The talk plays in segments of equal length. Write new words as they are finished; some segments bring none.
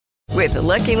With the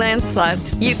Lucky Land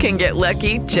Slots, you can get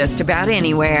lucky just about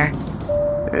anywhere.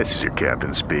 This is your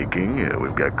captain speaking.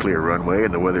 We've got clear runway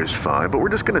and the weather's fine, but we're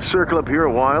just going to circle up here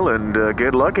a while and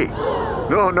get lucky.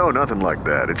 No, nothing like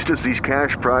that. It's just these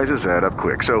cash prizes add up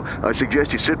quick. So I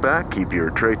suggest you sit back, keep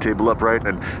your tray table upright,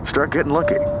 and start getting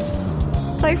lucky.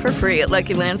 Play for free at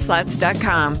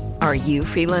LuckyLandSlots.com. Are you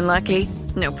feeling lucky?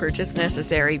 No purchase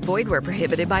necessary. Void where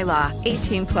prohibited by law.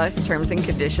 18 plus terms and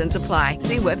conditions apply.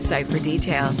 See website for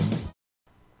details.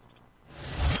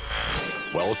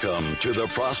 Welcome to the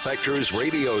Prospectors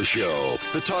Radio Show,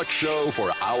 the talk show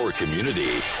for our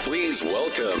community. Please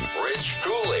welcome Rich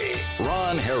Cooley,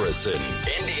 Ron Harrison,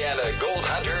 Indiana Gold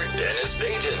Hunter Dennis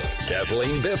Dayton,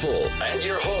 Kathleen Biffle, and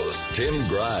your host, Tim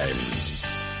Grimes.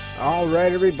 All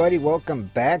right, everybody, welcome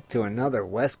back to another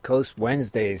West Coast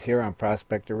Wednesdays here on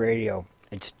Prospector Radio.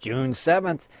 It's June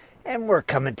 7th, and we're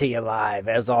coming to you live,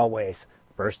 as always.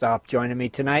 First off, joining me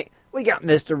tonight, we got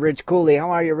Mr. Rich Cooley.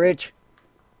 How are you, Rich?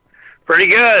 Pretty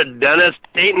good. Dennis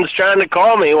Dayton's trying to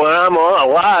call me when I'm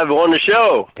live on the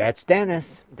show. That's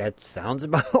Dennis. That sounds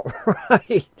about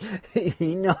right.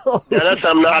 You know. Dennis,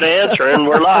 I'm not answering.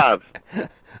 We're live.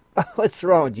 What's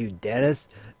wrong with you, Dennis?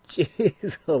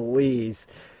 Jeez Louise.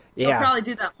 Yeah. He'll probably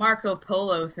do that Marco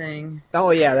Polo thing.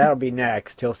 Oh, yeah, that'll be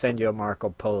next. He'll send you a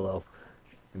Marco Polo.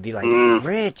 And be like,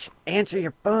 Rich, answer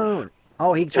your phone.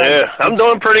 Oh, he tried. Yeah, I'm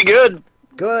doing pretty good.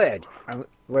 Good.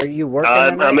 Where are you working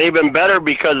tonight? I'm even better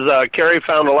because Carrie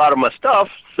found a lot of my stuff,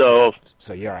 so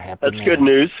you're a happy that's man. Good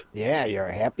news. Yeah, you're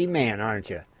a happy man, aren't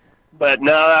you? But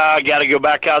now I got to go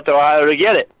back out to Ohio to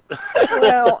get it.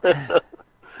 Well,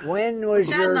 when was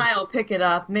Chad and I will pick it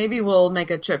up. Maybe we'll make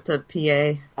a trip to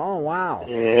PA. Oh, wow.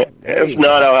 Yeah. If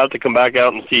not, I'll have to come back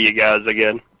out and see you guys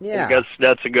again. Yeah. I guess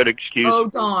that's a good excuse. Oh,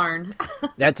 darn.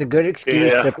 That's a good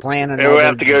excuse to plan another Maybe we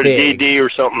have to go dig. to DD or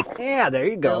something. Yeah, there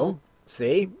you go.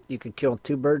 See, you could kill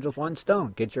two birds with one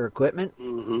stone. Get your equipment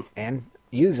and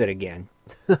use it again.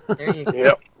 There you go.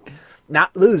 Yep.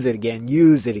 Not lose it again,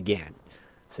 use it again.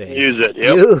 See? Use it,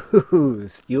 yep.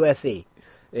 Use. USE.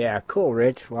 Yeah, cool,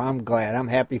 Rich. Well, I'm glad. I'm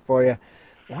happy for you.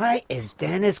 Why is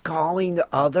Dennis calling the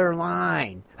other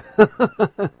line?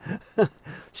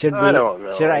 Should I don't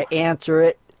know. Should I answer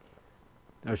it?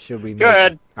 Or should we? Go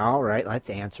ahead. All right, let's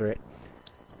answer it.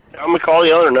 I'm going to call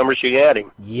the other number she had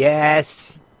him.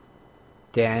 Yes,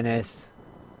 Dennis.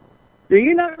 Do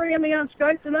you not bring me on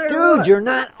Skype tonight? Dude, you're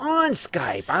not on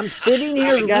Skype. I'm sitting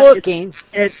here looking.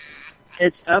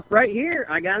 It's up right here.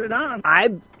 I got it on.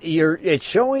 It's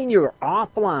showing you're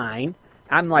offline.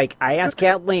 I'm like, I asked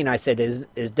Kathleen, I said,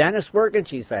 is Dennis working?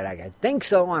 She said, I think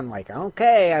so. I'm like,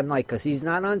 okay. I'm like, because he's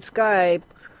not on Skype.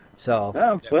 So.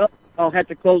 Oh, well, I'll have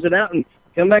to close it out and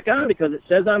come back on because it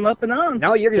says I'm up and on.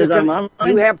 No, you're just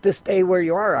you have to stay where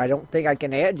you are. I don't think I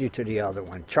can add you to the other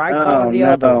one. Try calling the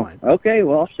other one. Okay,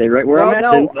 well, I'll stay right where I'm at.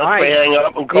 No, then. Let's hang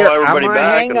up and call everybody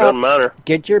back. It doesn't matter.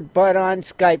 Get your butt on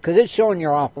Skype because it's showing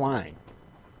you're offline.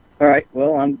 All right,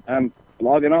 well, I'm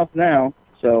logging off now.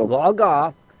 So log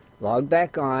off, log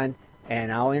back on,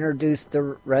 and I'll introduce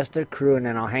the rest of the crew, and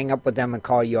then I'll hang up with them and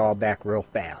call you all back real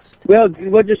fast. Well,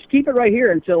 just keep it right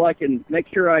here until I can make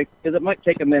sure because it might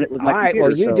take a minute with my computer. All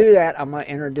right, well, you do that. I'm going to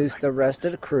introduce the rest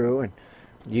of the crew. And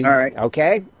you, all right.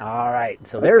 Okay? All right.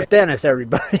 So there's Dennis,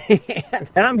 everybody. And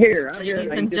I'm here.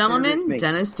 Ladies and gentlemen,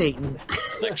 Dennis Dayton.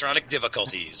 Electronic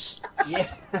difficulties. Yeah.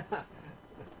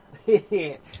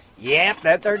 Yep,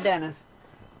 that's our Dennis.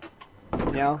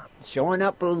 You know, showing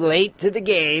up late to the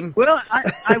game. Well,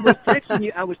 I was texting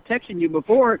you. I was texting you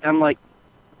before. I'm like,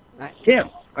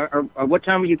 Tim, or what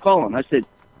time are you calling? I said,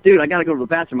 dude, I got to go to the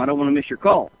bathroom. I don't want to miss your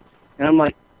call. And I'm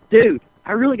like, dude,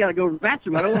 I really got to go to the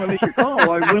bathroom. I don't want to miss your call.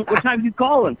 What time are you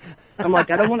calling? I'm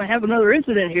like, I don't want to have another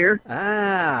incident here.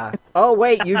 Ah. Oh,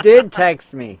 wait, you did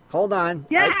text me. Hold on.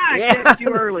 Yeah, I texted you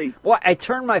early. Well, I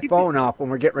turned my phone off when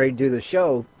we're getting ready to do the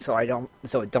show so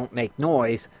it don't make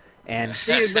noise. And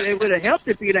dude, but it would have helped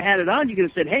if you'd have had it on. You could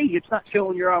have said, hey, it's not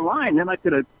showing you're online. Then I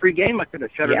could have, pre-game, I could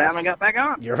have shut it down and got back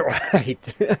on. You're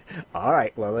right. All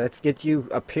right, well, let's get you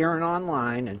appearing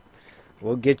online, and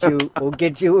we'll get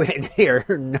you in here.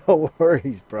 No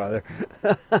worries, brother.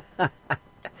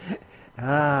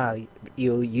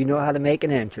 You know how to make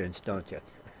an entrance, don't you?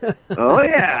 Oh,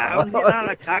 yeah.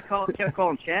 I kept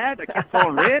calling Chad. I kept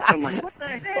calling Rich. I'm like, what the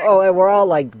heck? Oh, and we're all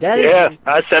like, Dennis. Yeah,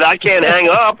 I said, I can't hang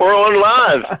up. We're on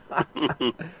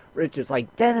live. Rich is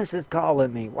like, Dennis is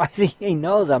calling me. Why? He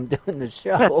knows I'm doing the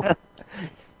show.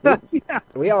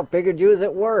 We all figured you was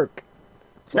at work.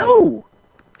 So, no.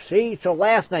 See, so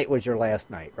last night was your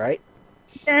last night, right?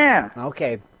 Yeah.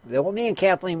 Okay. Well, me and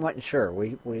Kathleen wasn't sure.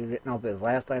 We didn't know if it was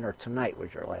last night or tonight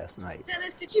was your last night.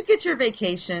 Dennis, did you get your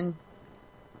vacation?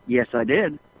 Yes, I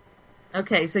did.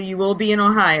 Okay, so you will be in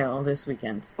Ohio this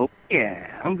weekend. Oh,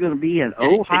 yeah. I'm going to be in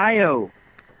Ohio.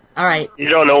 All right. You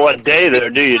don't know what day there,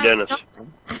 do you, Dennis?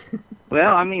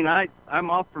 Well, I mean, I'm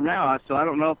off from now, so I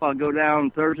don't know if I'll go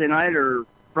down Thursday night or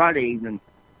Friday evening.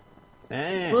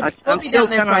 We'll I'm be still down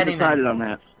there kind of Friday undecided night. on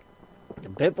that. The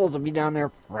Bipples will be down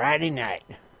there Friday night.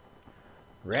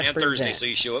 And Thursday, so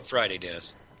you show up Friday,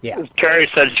 Dennis. Yeah. Carrie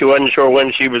said she wasn't sure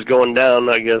when she was going down,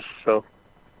 I guess, so.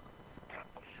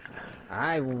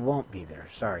 I won't be there.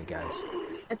 Sorry, guys.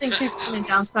 I think she's coming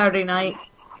down Saturday night.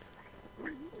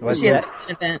 What's She has that?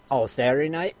 an event. Oh, Saturday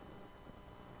night?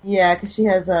 Yeah, because she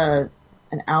has an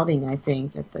outing, I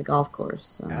think, at the golf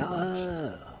course. So.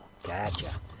 Oh,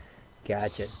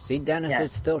 gotcha. See, Dennis Yes.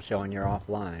 is still showing you're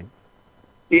offline.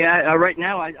 Yeah, right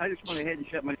now I just went ahead and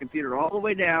shut my computer all the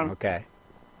way down, Okay.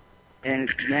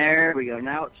 and there we go.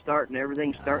 Now it's starting.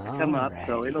 Everything's starting to come up.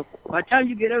 So Alrighty. it'll by the time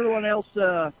you get everyone else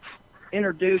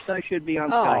introduced, I should be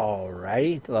on Skype. All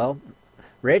right. Well,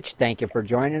 Rich, thank you for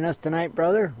joining us tonight,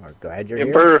 brother. We're glad you're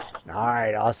here. Yipper. All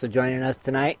right. Also joining us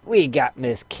tonight, we got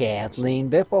Miss Kathleen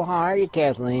Biffle. How are you,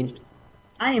 Kathleen?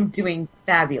 I am doing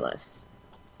fabulous.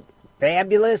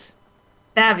 Fabulous.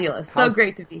 Fabulous. So How's-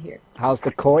 great to be here. How's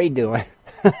the koi doing?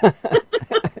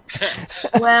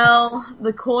 Well,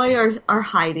 the koi are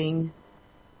hiding.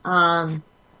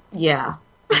 Yeah.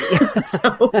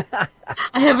 So,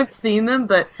 I haven't seen them,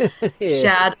 but Yeah.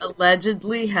 Shad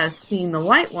allegedly has seen the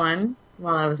white one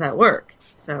while I was at work.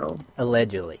 So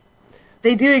Allegedly.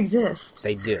 they do exist.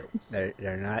 They do.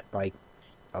 They're not like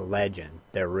a legend.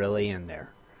 They're really in there.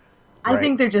 I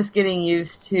think they're just getting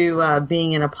used to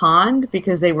being in a pond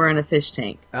because they were in a fish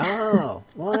tank. Oh,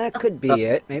 well, that could be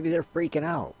it. Maybe they're freaking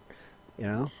out. You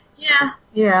know?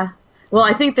 Yeah. Well,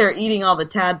 I think they're eating all the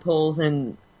tadpoles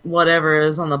and whatever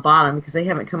is on the bottom because they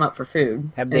haven't come up for food.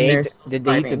 Have and they they're ate, still did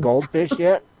they eat the surviving. goldfish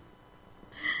yet?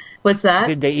 What's that?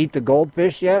 Did they eat the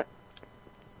goldfish yet?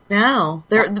 No,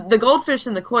 the goldfish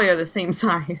and the koi are the same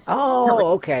size. Oh,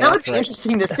 okay. That would that's be right.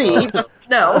 interesting to see, but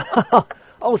no.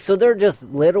 Oh, so they're just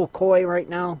little koi right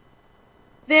now?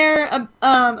 They're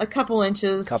a couple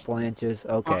inches. Couple inches?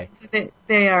 Okay.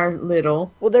 They are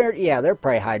little. Well, they're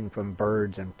probably hiding from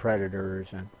birds and predators,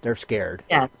 and they're scared.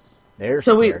 Yes. They're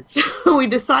So scared. we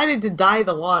decided to dye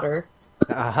the water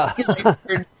because I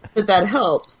heard that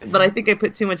helps. But I think I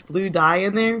put too much blue dye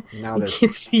in there. Now You they're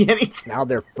can't see anything. now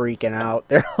they're freaking out.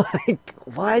 They're like,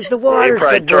 "Why is the They water so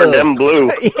probably blue? turned them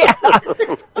blue. Yeah,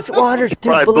 this water's too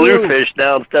Probably blue. bluefish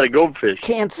now instead of goldfish.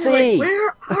 Can't We're like, see."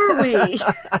 where are we?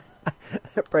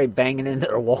 They're probably banging into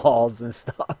their walls and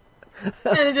stuff.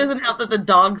 And it doesn't help that the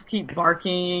dogs keep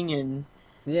barking and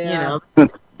Yeah.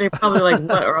 they're probably like,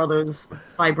 what are all those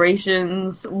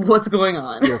vibrations? What's going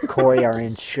on? Your koi are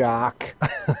in shock.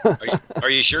 Are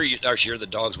you sure the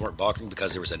dogs weren't barking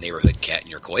because there was a neighborhood cat in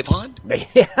your koi pond?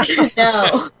 Yeah.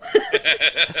 No,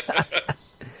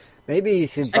 Maybe you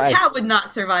should a buy. cat would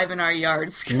not survive in our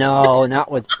yards. No,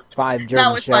 not with 5 German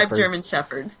Not with shepherds. 5 German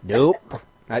shepherds. Nope.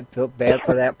 I feel bad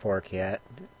for that poor cat.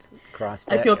 Cross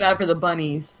that I feel guy. bad for the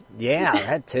bunnies. Yeah,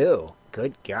 that too.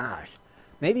 Good gosh.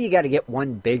 Maybe you got to get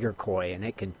one bigger koi and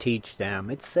it can teach them.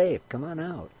 It's safe. Come on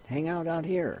out. Hang out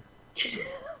here.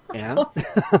 Yeah?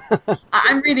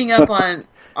 I'm reading up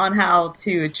on how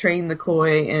to train the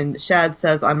koi, and Shad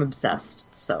says I'm obsessed.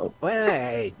 So, Well,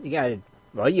 hey, you got to.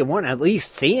 Well, you want to at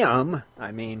least see them.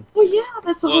 I mean. well, yeah,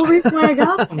 that's the whole reason why I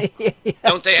got them.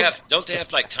 Don't they have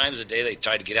like times a day they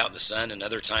try to get out in the sun and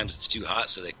other times it's too hot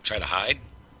so they try to hide?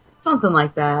 Something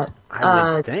like that.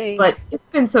 I would think. But it's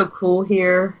been so cool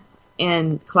here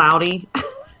and cloudy.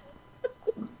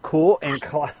 Cool and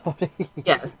cloudy.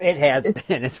 Yes. It has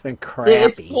been. It's been crappy.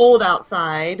 It's cold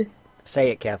outside.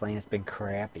 Say it, Kathleen. It's been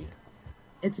crappy.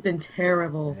 It's been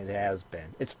terrible. It has been.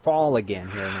 It's fall again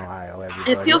here in Ohio,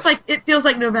 everybody. It feels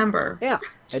like November. Yeah,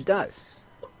 it does.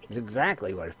 It's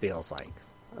exactly what it feels like.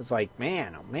 It's like,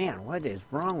 man, oh man, what is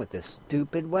wrong with this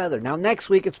stupid weather? Now, next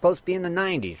week it's supposed to be in the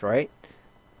 90s, right?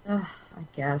 I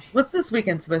guess. What's this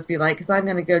weekend supposed to be like? Because I'm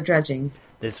going to go dredging.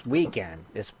 This weekend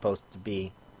is supposed to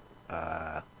be,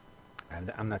 I'm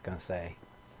not going to say.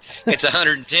 It's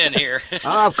 110 here.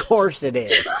 Oh, of course it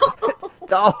is.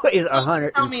 It's always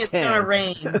 110. Tell me it's going to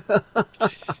rain.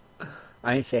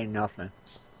 I ain't saying nothing.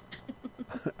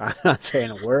 I'm not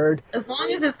saying a word. As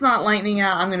long as it's not lightning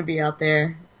out, I'm going to be out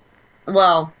there.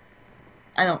 Well,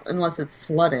 I don't, unless it's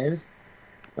flooded.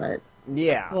 But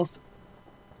Yeah. we'll see.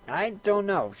 I don't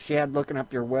know. Shad looking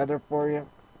up your weather for you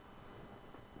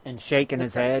and shaking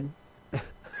his head.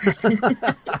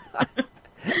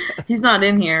 He's not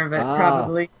in here, but Oh.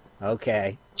 probably.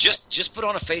 Okay. Just put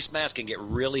on a face mask and get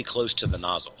really close to the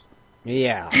nozzle.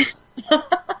 Yeah.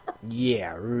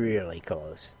 Yeah, really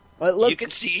close. Well, you can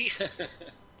see.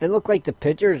 it looked like the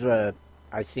pictures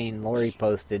I seen Lori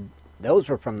posted. Those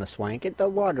were from the Swank. The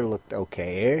water looked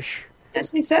okay-ish. Yeah,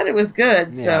 she said it was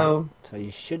good, Yeah. so So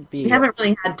you should be... we haven't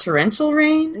really had torrential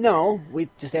rain. No,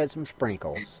 we've just had some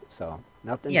sprinkles, so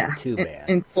nothing too bad.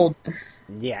 And coldness.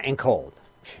 Yeah, and cold.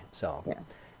 So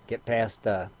get past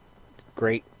the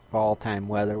great fall time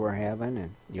weather we're having,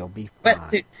 and you'll be fine.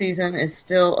 Wetsuit season is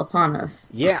still upon us.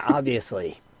 Yeah,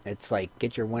 obviously. It's like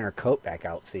get your winter coat back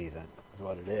out season is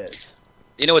what it is.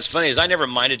 You know what's funny is I never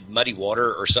minded muddy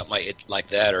water or something like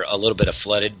that, or a little bit of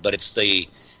flooded, but it's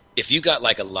if you got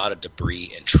like a lot of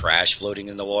debris and trash floating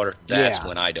in the water, that's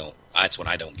when I don't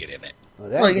get in it. Well,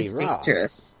 that'd be it's rough.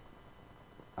 dangerous.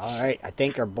 All right, I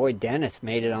think our boy Dennis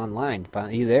made it online.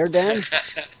 Are you there, Den?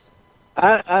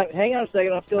 I hang on a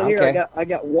second. I'm still here. Okay. I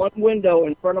got one window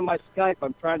in front of my Skype.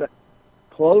 I'm trying to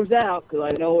close out because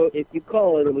I know if you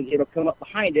call it, it'll come up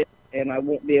behind it, and I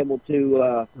won't be able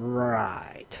to.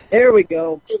 Right. There we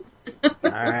go. All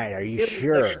right. Are you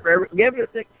sure? Give it a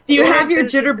second. Do you have your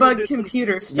jitterbug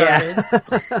computer started?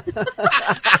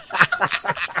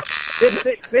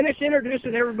 Finish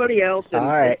introducing everybody else. And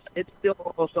all right. It's still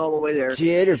almost all the way there.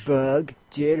 Jitterbug.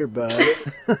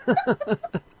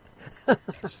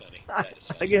 That's funny. That is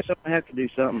funny. I guess I'm going to have to do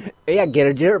something. Yeah, get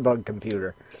a jitterbug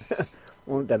computer.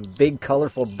 One of them big,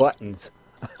 colorful buttons.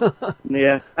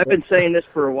 Yeah, I've been saying this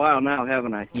for a while now,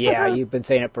 haven't I? Yeah, you've been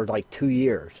saying it for like 2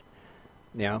 years.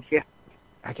 You know? Yeah.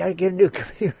 I got to get a new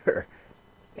computer.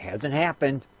 It hasn't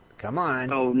happened. Come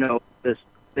on. Oh, no. This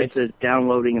is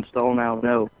downloading, install now.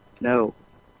 No.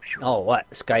 Oh, what?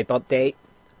 Skype update?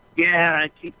 Yeah,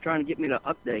 it keeps trying to get me to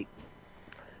update.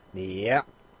 Yeah.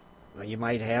 Well, you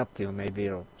might have to. Maybe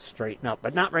it'll straighten up.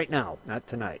 But not right now. Not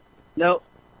tonight. No,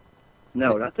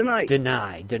 not tonight.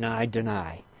 Deny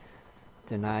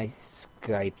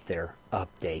Skype their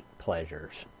update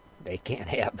pleasures. They can't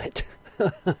have it.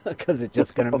 Because it's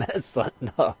just going to mess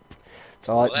something up.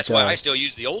 Well, that's why I still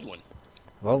use the old one.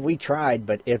 Well, we tried,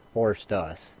 but it forced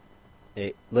us.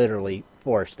 It literally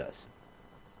forced us.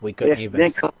 We couldn't even...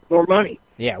 Then cost more money.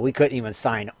 Yeah, we couldn't even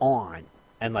sign on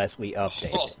unless we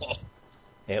updated.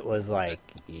 It was like,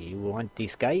 you want the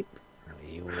Skype?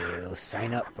 You will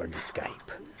sign up for the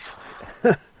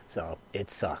Skype. So,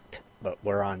 it sucked. But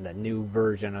we're on the new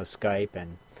version of Skype,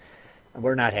 and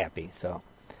we're not happy. So,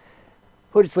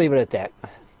 we'll just leave it at that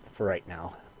for right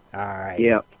now. All right.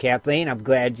 Yeah. Kathleen, I'm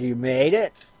glad you made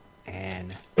it.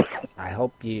 And I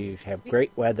hope you have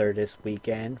great weather this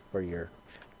weekend for your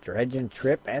dredging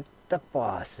trip at the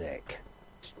Fossick.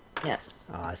 Yes.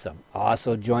 Awesome.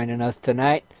 Also joining us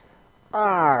tonight,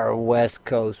 our West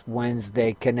Coast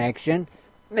Wednesday connection,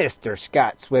 Mr.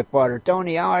 Scott Swiftwater.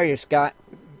 Tony, how are you, Scott?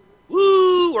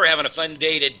 Woo! We're having a fun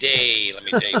day today. Let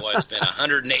me tell you what, it's been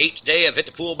 108 today. I've hit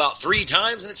the pool about 3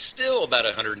 times, and it's still about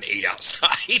 108 outside.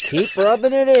 Keep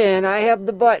rubbing it in. I have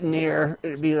the button here.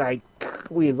 It'd be like,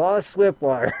 we lost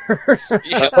Swiftwater.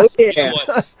 Yeah. Oh, yeah. You know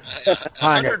what?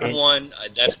 101,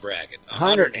 that's bragging.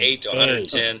 108 to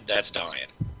 110, that's dying.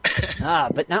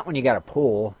 But not when you got a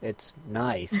pool. It's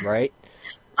nice, right?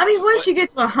 I mean, once you get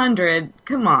to 100,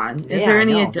 come on. Is there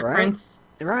any difference?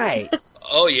 Right.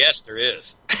 Oh, yes, there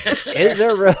is. Is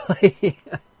there really?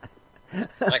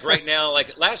 Like right now,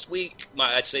 like last week,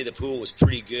 I'd say the pool was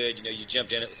pretty good. You know, you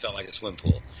jumped in it felt like a swim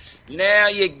pool. Now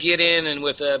you get in, and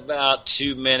with about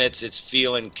 2 minutes, it's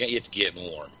getting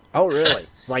warm. Oh, really?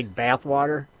 Like bath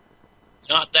water?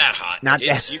 Not that hot. Not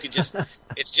that. You could just.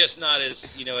 It's just not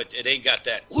as it ain't got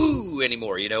that woo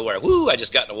anymore. You know where woo I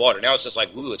just got in the water. Now it's just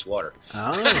like woo, it's water.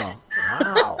 Oh,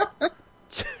 wow.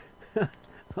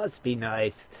 Must be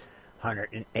nice.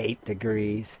 108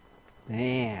 degrees.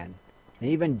 Man.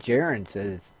 Even Jaron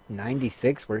says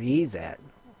 96 where he's at.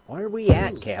 Where are we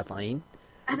at, Kathleen?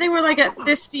 I think we're like at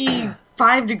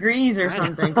 55 degrees or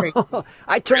something.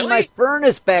 I turned my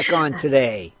furnace back on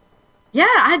today. Yeah,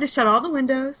 I had to shut all the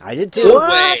windows. I did too. No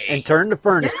way. And turn the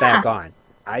furnace back on.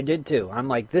 I did too. I'm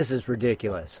like, this is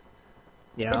ridiculous.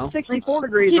 You know? It's 64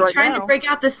 degrees keep right trying now. to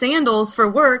break out the sandals for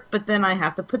work, but then I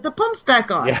have to put the pumps back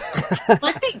on. Yeah.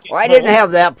 My feet get Well, I didn't cold.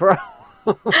 have that problem.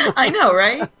 I know,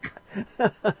 right?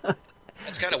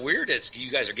 That's kind of weird.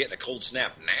 You guys are getting a cold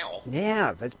snap now.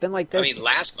 Yeah, it's been like this. I mean,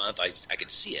 last month I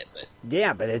could see it, but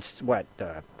Yeah, but it's what,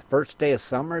 the first day of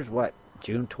summer is what,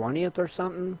 June 20th or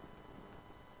something?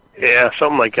 Yeah,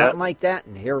 something like Something that. like that,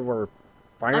 and here we're I'm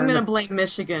firing, going to blame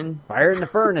Michigan. firing the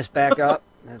furnace back up.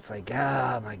 And it's like,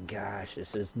 oh my gosh,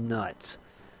 this is nuts.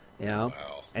 You know?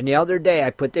 wow. And the other day I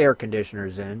put the air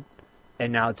conditioners in,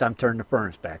 and now I'm turning the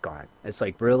furnace back on. It's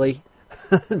like, really?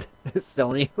 This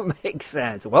don't even make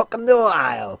sense. Welcome to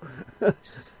Ohio.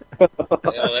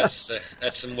 Well, that's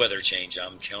some weather change.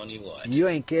 I'm telling you what. You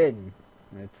ain't kidding.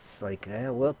 It's like,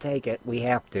 we'll take it. We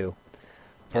have to.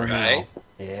 For Right. now.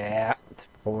 Yeah, it's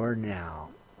for now.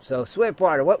 So,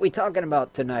 Swiftwater, what we talking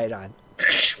about tonight on?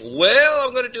 Well,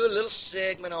 I'm going to do a little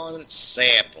segment on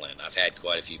sampling. I've had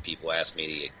quite a few people ask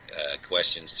me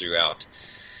questions throughout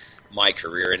my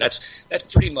career, and that's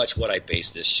pretty much what I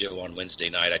based this show on Wednesday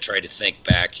night. I tried to think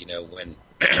back, when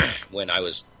when I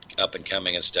was up and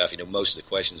coming and stuff. Most of the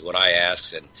questions what I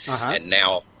asked, and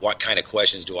now what kind of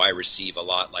questions do I receive a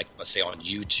lot? Like, let's say on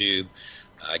YouTube,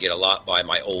 I get a lot by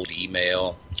my old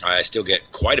email. I still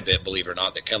get quite a bit, believe it or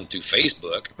not, that come through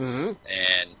Facebook. Mm-hmm.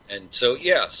 And so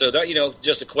that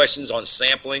just the questions on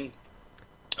sampling.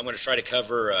 I'm going to try to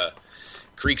cover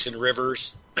creeks and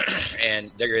rivers.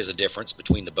 And there is a difference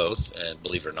between the both,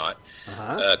 believe it or not.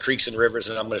 Creeks and rivers,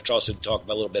 and I'm going to also talk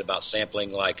a little bit about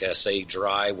sampling, like, say,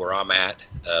 dry, where I'm at,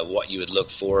 what you would look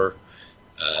for,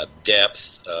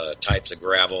 depth, types of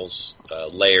gravels,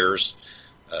 layers.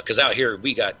 Because out here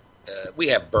we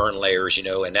have burn layers,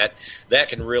 and that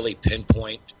can really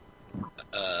pinpoint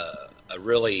a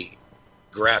really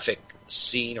graphic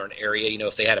scene or an area.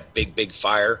 If they had a big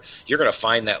fire, you're going to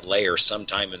find that layer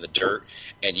sometime in the dirt,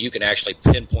 and you can actually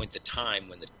pinpoint the time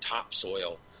when the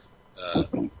topsoil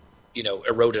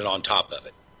eroded on top of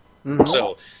it. Mm-hmm.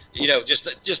 So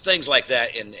just things like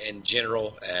that in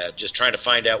general, just trying to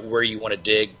find out where you want to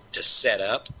dig to set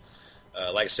up.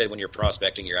 Like I said, when you're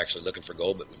prospecting, you're actually looking for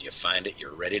gold, but when you find it,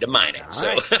 you're ready to mine it. All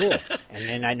right, cool. And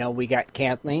then I know we got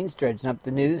Kathleen's dredging up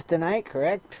the news tonight,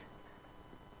 correct?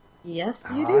 Yes,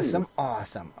 you do.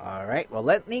 Awesome. All right. Well,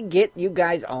 let me get you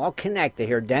guys all connected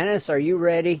here. Dennis, are you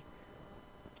ready?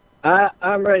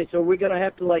 I'm ready. So we're going to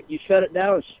have to, you shut it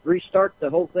down and restart the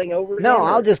whole thing over again? No,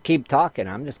 I'll just keep talking.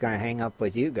 I'm just going to hang up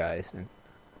with you guys.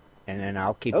 And then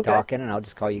I'll keep talking, and I'll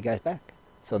just call you guys back.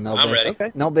 So I'm ready.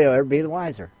 Nobody will ever be the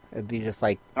wiser. It'd be just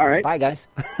like, all right, bye, guys.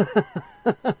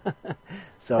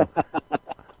 So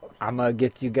I'm going to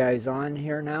get you guys on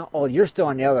here now. Oh, you're still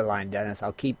on the other line, Dennis.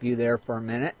 I'll keep you there for a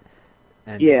minute.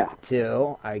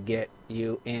 Until I get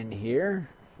you in here.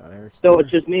 So it's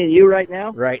just me and you right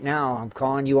now? Right now. I'm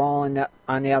calling you all on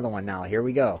the other one now. Here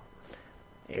we go.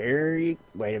 Wait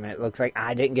a minute. Looks like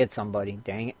I didn't get somebody.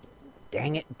 Dang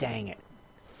it.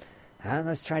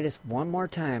 Let's try this one more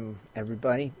time,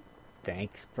 everybody.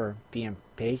 Thanks for being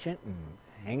patient and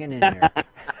hanging in there.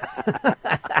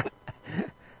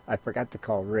 I forgot to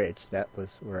call Rich. That was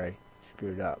where I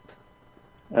screwed up.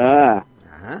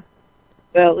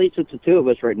 Well, at least it's the two of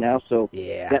us right now. So,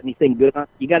 yeah. Got anything good on?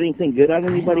 You got anything good on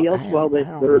anybody else while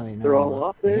they're all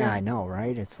off there? Yeah, I know,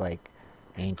 right? It's like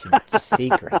ancient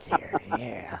secrets here.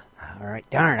 Yeah. All right.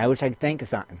 Darn, I wish I could think of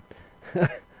something. All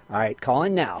right,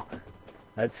 calling now.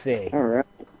 Let's see. All right.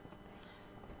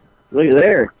 Look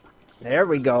there. There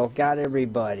we go. Got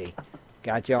everybody.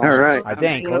 Got you all. All right. I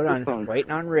think. Hold on.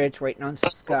 Waiting on Rich. Waiting on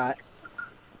Scott.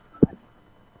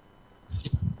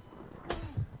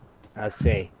 Let's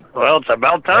see. Well, it's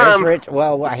about time. Rich.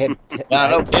 Well, I had.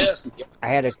 I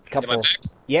had a couple.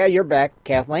 Yeah, you're back,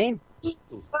 Kathleen.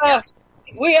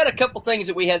 We had a couple things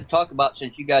that we had to talk about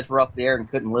since you guys were off the air and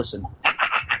couldn't listen.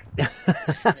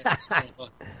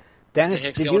 Dennis,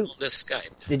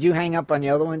 did you hang up on the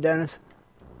other one, Dennis?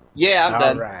 Yeah, I'm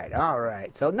done. All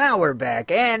right. So now we're back.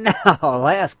 And now,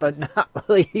 last but not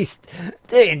least,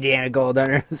 the Indiana Gold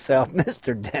Hunter himself,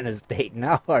 Mr. Dennis Dayton.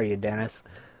 How are you, Dennis?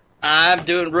 I'm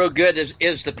doing real good.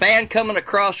 Is the fan coming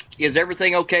across? Is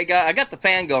everything okay, guy? I got the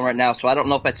fan going right now, so I don't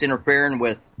know if that's interfering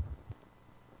with...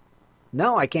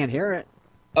 No, I can't hear it.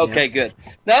 Okay, good.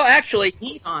 No, actually,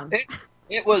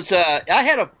 it was, I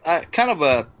had a kind of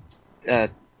a,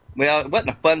 well, it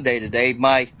wasn't a fun day today.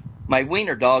 My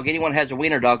wiener dog, anyone who has a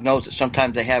wiener dog knows that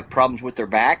sometimes they have problems with their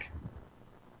back.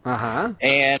 Uh-huh.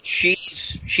 And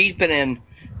she's been in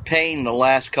pain the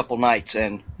last couple nights,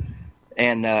 and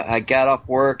I got off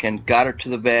work and got her to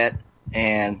the vet,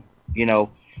 and,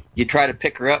 you try to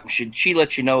pick her up, and she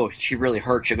lets you know if she really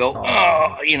hurts. You go,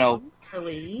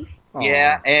 Really?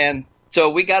 Yeah, and so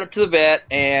we got her to the vet,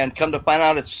 and come to find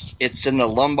out it's in the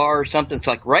lumbar or something. It's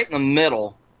like right in the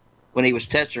middle when he was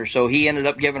testing her. So he ended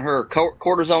up giving her a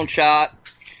cortisone shot,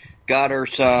 got her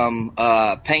some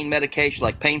pain medication,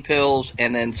 like pain pills,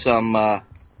 and then some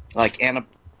like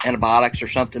antibiotics or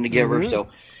something to give her. So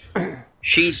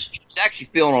she's actually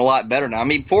feeling a lot better now. I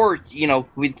mean, before,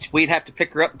 we'd have to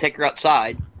pick her up and take her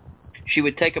outside. She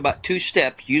would take about 2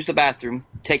 steps, use the bathroom,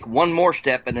 take one more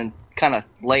step, and then kind of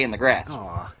lay in the grass.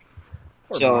 Aw,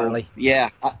 so Marley. Yeah,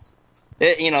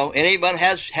 and anyone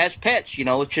has pets.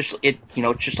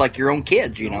 It's just like your own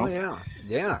kids. Oh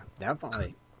yeah,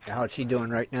 definitely. How's she doing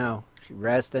right now? She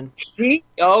resting?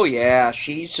 Oh yeah,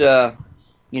 she's I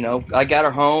got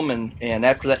her home and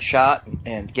after that shot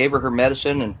and gave her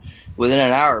medicine, and within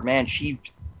an hour, man, she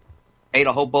ate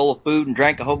a whole bowl of food and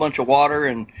drank a whole bunch of water,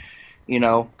 and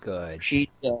good.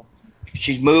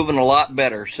 She's moving a lot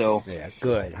better. So yeah,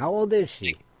 good. How old is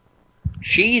she?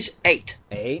 She's 8.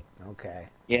 8? Okay.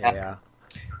 Yeah.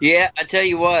 I tell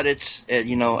you what, it's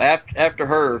after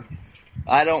her,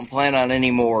 I don't plan on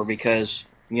any more because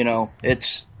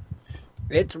it's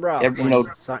rough.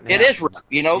 It is rough,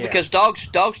 because dogs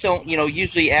don't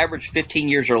usually average 15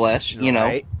 years or less.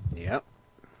 Right. Yep.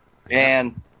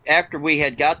 And after we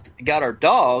had got our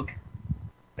dog,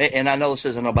 and I know this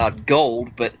isn't about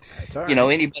gold, but right.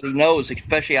 Anybody knows,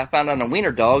 especially I found out on a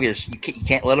wiener dog, is you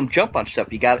can't let them jump on stuff.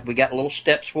 We got little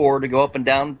steps forward to go up and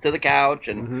down to the couch,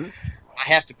 and I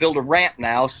have to build a ramp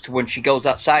now so when she goes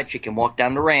outside she can walk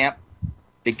down the ramp,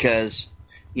 because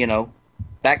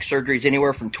back surgery is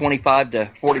anywhere from $2,500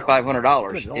 to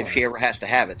 $4,500 if she ever has to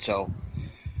have it. So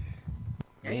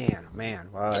man,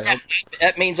 wow.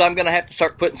 That means I'm going to have to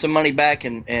start putting some money back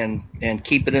and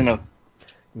keep it in a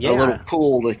little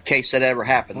pool in case that ever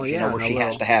happens. Where she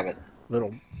has to have it.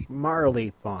 Little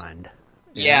Marley fund.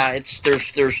 Yeah,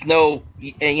 there's no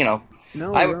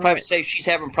No, I would probably say if she's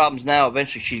having problems now,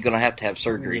 eventually she's going to have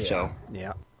surgery. Yeah. So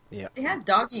yeah. They have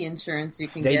doggy insurance you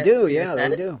can get. They do, yeah,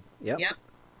 they do. Yep.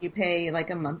 You pay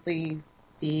like a monthly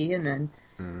fee, and then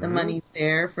the money's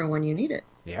there for when you need it.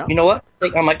 Yeah. You know what? I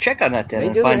think I might check on that then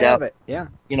and find out. It. Yeah.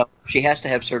 If she has to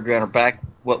have surgery on her back,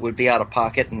 what would be out of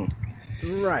pocket and.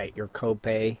 Right, your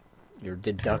copay, your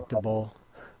deductible,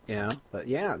 but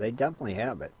yeah, they definitely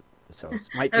have it. So it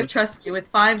might I trust you with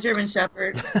 5 German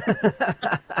Shepherds.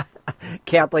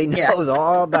 Kathleen knows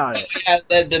all about it. Yeah,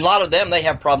 a lot of them, they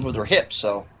have problems with their hips,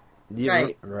 so. Right.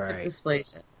 Hip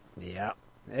dysplasia. Yeah,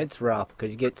 it's rough because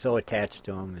you get so attached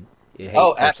to them and you hate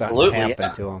for something to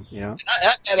happen to them.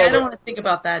 I don't want to think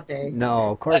about that day. No,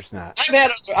 of course not.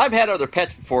 I've had other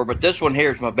pets before, but this one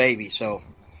here is my baby, so.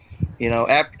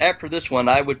 After this one,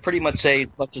 I would pretty much say, as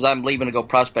much as I'm leaving to go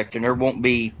prospecting, there won't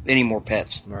be any more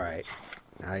pets. Right.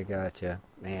 I gotcha.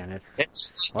 Man,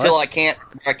 until I can't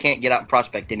get out and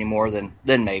prospect anymore, then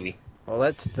maybe. Well,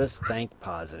 let's just think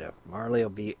positive. Marley will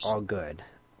be all good,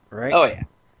 right? Oh yeah.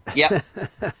 Yep.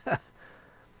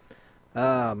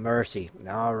 Oh, mercy.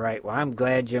 All right. Well, I'm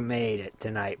glad you made it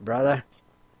tonight, brother.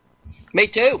 Me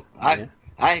too. Yeah.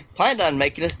 I planned on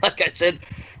making it, like I said,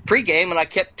 pregame, and I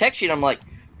kept texting. I'm like,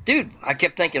 dude, I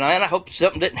kept thinking, man, I hope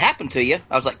something didn't happen to you.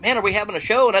 I was like, man, are we having a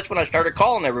show? And that's when I started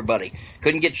calling everybody.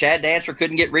 Couldn't get Chad to answer,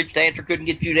 couldn't get Rich to answer, couldn't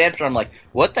get you to answer. I'm like,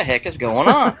 what the heck is going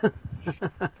on?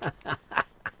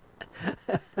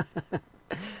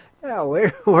 Yeah,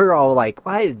 we're all like,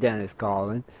 why is Dennis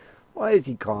calling? Why is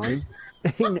he calling?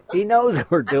 He knows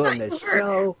we're doing this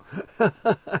show.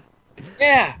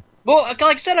 Yeah. Well, like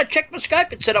I said, I checked my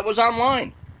Skype. It said I was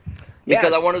online.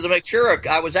 Because I wanted to make sure.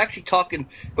 I was actually talking,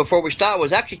 before we started, I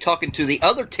was actually talking to the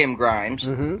other Tim Grimes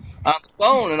on the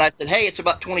phone, and I said, hey, it's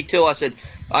about 22. I said,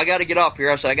 I got to get off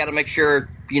here. I said, I got to make sure,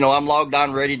 I'm logged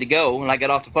on, ready to go. And I got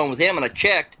off the phone with him, and I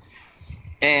checked,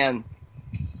 and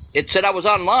it said I was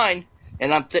online,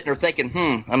 and I'm sitting there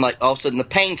thinking, I'm like, all of a sudden the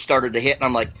pain started to hit, and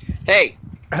I'm like, hey,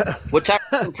 what time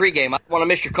are you pregame? I don't want to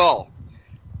miss your call.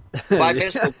 5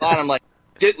 minutes go by, and I'm like,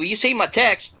 dude, will you see my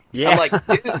text? Yeah. I'm like,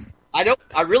 dude.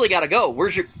 I really got to go.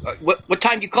 Where's your, what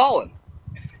time you calling?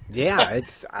 Yeah,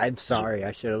 I'm sorry.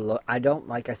 I should have I don't,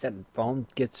 like I said, the phone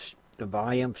gets the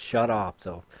volume shut off,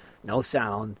 so no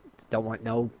sound. Don't want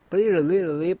no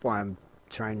bleep while I'm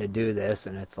trying to do this.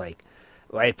 And it's like,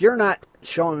 well, if you're not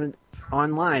showing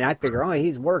online, I figure, oh,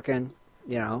 he's working,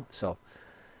 so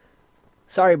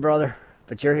sorry, brother,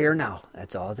 but you're here now.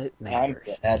 That's all that matters.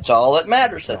 That's all that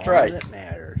matters. That's right. All that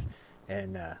matters.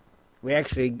 And we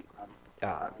actually...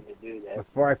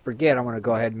 before I forget, I want to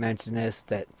go ahead and mention this,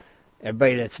 that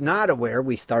everybody that's not aware,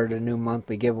 we started a new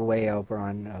monthly giveaway over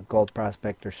on Gold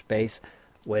Prospector Space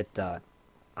with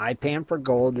IPAN for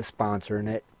Gold is sponsoring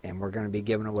it, and we're going to be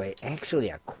giving away actually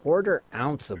a 1/4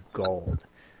 ounce of gold.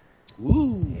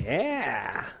 Ooh.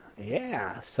 Yeah.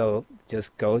 So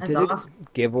just go to the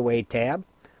giveaway tab,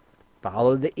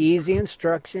 follow the easy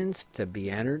instructions to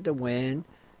be entered to win,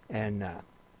 and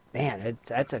man,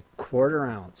 that's a 1/4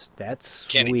 ounce. That's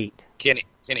sweet. Can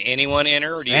anyone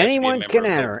enter? Or do you anyone have to be a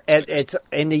can member enter. It's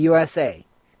in the USA.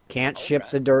 Can't ship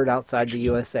the dirt outside the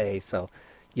USA. So,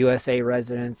 USA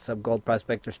residents of Gold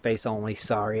Prospector Space only.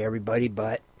 Sorry, everybody,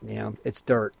 but it's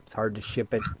dirt. It's hard to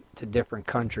ship it to different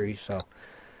countries. So,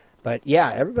 but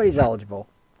yeah, everybody's eligible.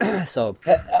 So,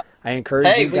 I encourage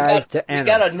you guys to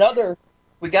enter.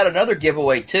 We got another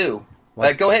giveaway too.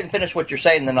 Go ahead and finish what you're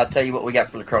saying, then I'll tell you what we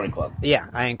got for the Crony Club. Yeah,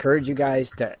 I encourage you guys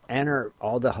to enter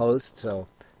all the hosts,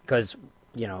 because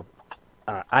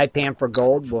IPAM for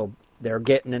Gold they're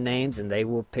getting the names, and they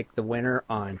will pick the winner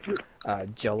on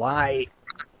July.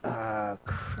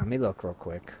 Let me look real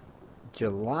quick.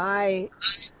 July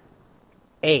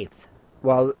 8th.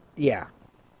 Well, yeah.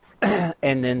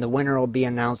 And then the winner will be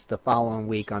announced the following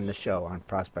week on the show on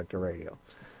Prospector Radio.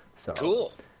 So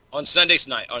cool. On Sunday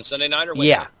night or Wednesday?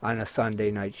 Yeah, on a Sunday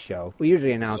night show. We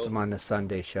usually announce them on the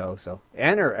Sunday show. So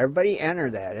everybody enter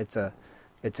that.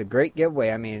 It's a great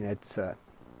giveaway. I mean, it's a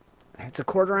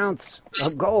 1/4 ounce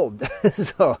of gold.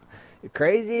 So you're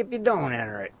crazy if you don't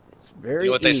enter it. It's very. You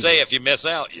know what easy. they say: if you miss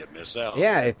out, you miss out.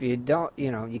 Yeah, if you don't,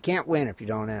 you can't win if you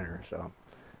don't enter. So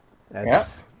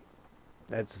that's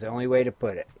the only way to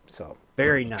put it. So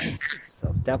very nice.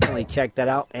 So definitely check that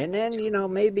out. And then,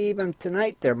 maybe even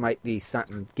tonight there might be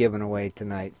something given away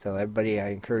tonight. So everybody, I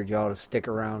encourage y'all to stick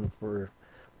around for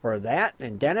that.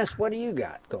 And Dennis, what do you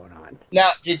got going on?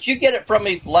 Now, did you get it from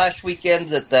me last weekend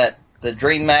that the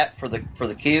dream mat for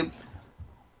the cube?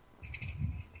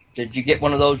 Did you get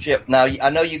one of those yet? Now, I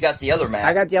know you got the other mat.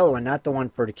 I got the other one, not the one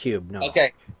for the cube, no.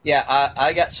 Okay. Yeah,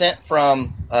 I got sent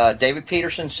from David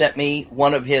Peterson sent me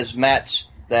one of his mats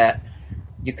that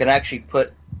you can actually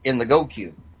put in the Gold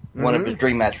Cube. One of his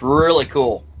dream mats. Really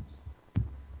cool.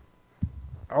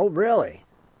 Oh, really?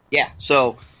 Yeah.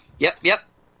 So, yep.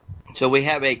 So we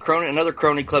have another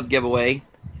Crony Club giveaway.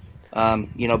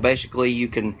 Basically you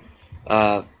can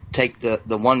take the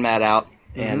one mat out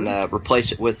and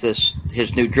replace it with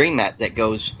his new dream mat that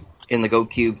goes in the Gold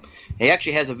Cube. He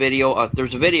actually has a video.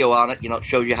 There's a video on it. It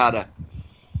shows you how to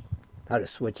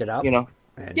switch it up.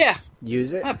 And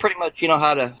use it. Pretty much,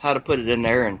 how to put it in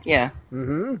there, and yeah.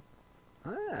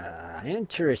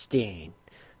 Interesting.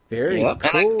 Very cool.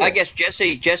 And I guess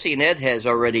Jesse and Ed has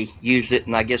already used it,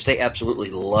 and I guess they absolutely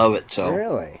love it. So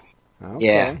really. Okay.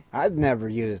 Yeah. I've never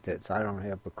used it, so I don't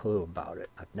have a clue about it.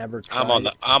 I've never tried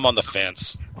I'm on the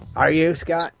fence. Are you,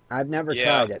 Scott? I've never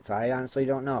tried it, so I honestly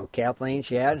don't know. Kathleen,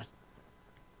 she had?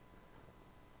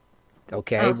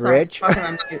 Okay, Rich?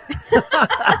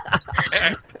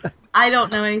 I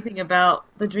don't know anything about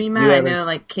the Dream Mat. I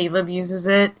know, Caleb uses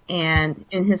it, and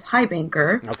in his high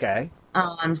banker. Okay.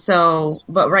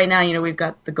 But right now, we've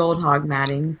got the Gold Hog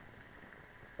matting.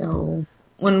 So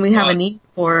when we have a need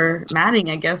for matting,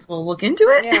 I guess we'll look into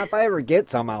it. Yeah, if I ever get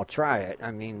some, I'll try it.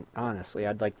 I mean, honestly,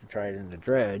 I'd like to try it in the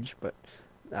dredge, but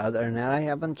other than that, I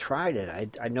haven't tried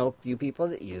it. I know a few people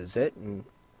that use it,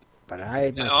 but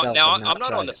I myself have not I'm not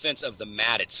tried on the fence of the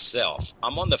mat itself.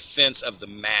 I'm on the fence of the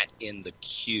mat in the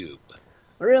cube.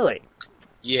 Really?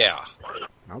 Yeah.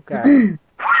 Okay.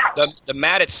 The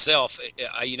mat itself,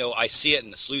 I see it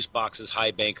in the sluice boxes,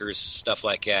 high bankers, stuff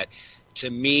like that. To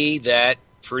me, that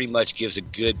pretty much gives a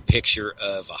good picture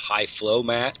of a high flow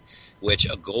mat, which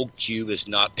a Gold Cube is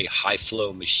not a high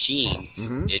flow machine.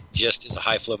 It just is a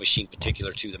high flow machine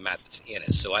particular to the mat that's in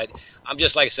it. So I'm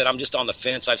just, like I said, I'm just on the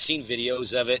fence. I've seen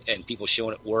videos of it and people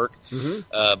showing it work.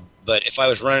 But if I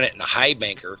was running it in a high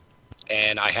banker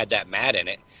and I had that mat in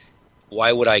it,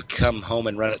 why would I come home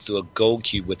and run it through a Gold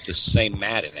Cube with the same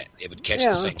mat in it? It would catch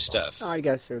the same stuff. I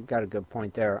guess you've got a good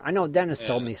point there. I know Dennis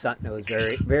told me something that was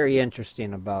very, very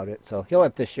interesting about it, so he'll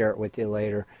have to share it with you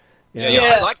later.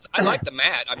 I like the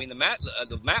mat. I mean, the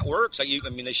mat works. They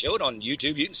show it on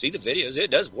YouTube. You can see the videos.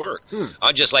 It does work.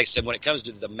 I just, like I said, when it comes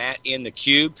to the mat in the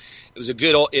cube, it was a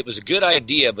good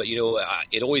idea. But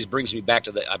it always brings me back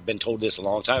to I've been told this a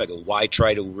long time ago. Why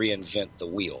try to reinvent the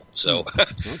wheel? So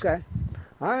okay,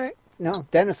 all right. No,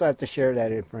 Dennis will have to share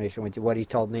that information with you. What he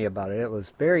told me about it. It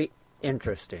was very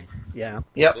interesting. Yeah.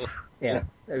 Yep. Yeah.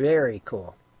 Very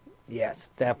cool.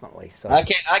 Yes, definitely. So I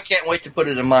can't wait to put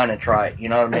it in mine and try it. You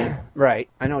know what I mean? Right.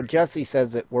 I know Jesse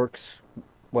says it works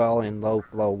well in low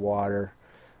flow water,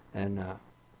 and I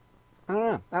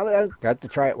don't know. I've got to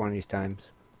try it one of these times.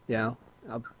 You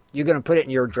gonna put it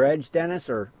in your dredge, Dennis,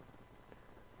 or?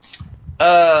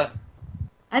 I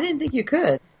didn't think you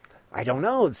could. I don't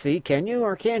know. See, can you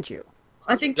or can't you?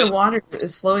 I think the water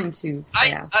is flowing too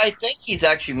fast. I think he's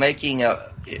actually making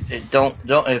don't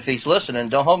if he's listening,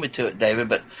 don't hold me to it, David,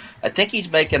 but I think he's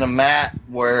making a mat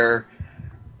where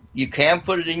you can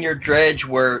put it in your dredge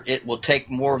where it will take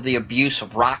more of the abuse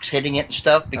of rocks hitting it and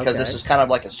stuff, because this is kind of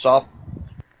like a soft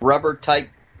rubber type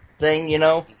thing, you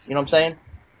know what I'm saying?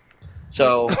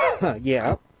 So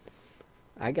yeah,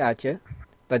 I got you.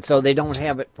 But so they don't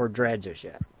have it for dredges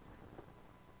yet.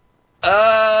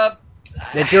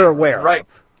 That you're aware of. Right.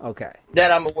 Okay.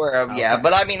 That I'm aware of, yeah.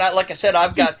 But I mean, like I said,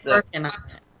 I've got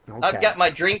my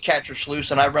Dreamcatcher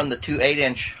sluice, and I run the 2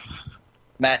 8-inch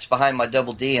match behind my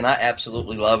Double D, and I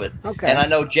absolutely love it. Okay. And I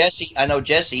know Jesse.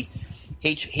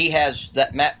 He has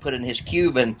that mat put in his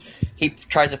cube, and he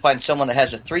tries to find someone that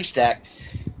has a 3-stack.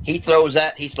 He throws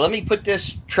that. He said, "Let me put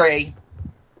this tray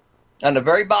on the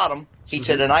very bottom." He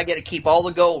said, "And I get to keep all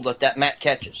the gold that mat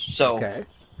catches." So Okay.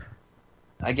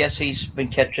 I guess he's been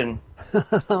catching.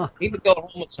 He would go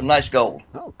home with some nice gold.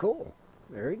 Oh, cool.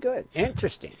 Very good.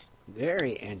 Interesting.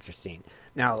 Very interesting.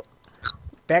 Now,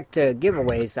 back to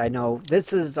giveaways. I know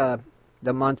this is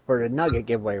the month for the Nugget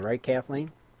giveaway, right,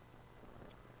 Kathleen?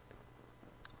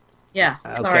 Yeah,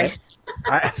 Okay. sorry.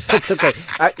 It's okay.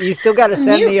 You still got to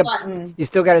send me button. You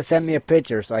still got to send me a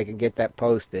picture so I can get that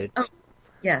posted. Oh,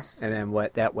 yes. And then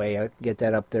that way I get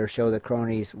that up there, show the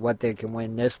cronies what they can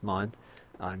win this month.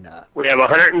 We have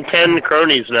 110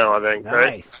 cronies now, I think, Nice.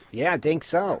 right? Yeah, I think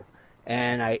so.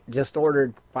 And I just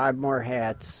ordered 5 more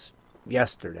hats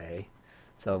yesterday,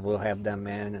 so we'll have them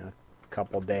in a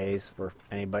couple days for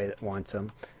anybody that wants them.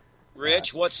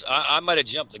 Rich, I might have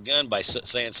jumped the gun by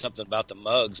saying something about the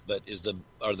mugs, but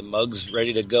are the mugs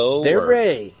ready to go? They're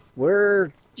ready. We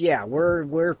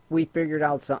figured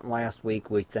out something last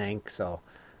week, we think, so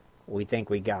we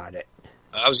think we got it.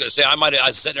 I was going to say I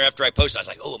was sitting there after I posted. I was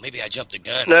like, "Oh, maybe I jumped the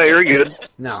gun." No, you're good.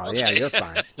 No, Okay. yeah, you're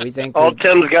fine. We think All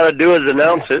Tim's got to do is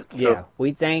announce it. So. Yeah,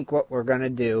 we think what we're going to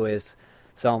do is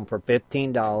sell them for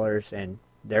 $15, and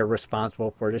they're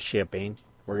responsible for the shipping.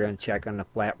 We're going to check on the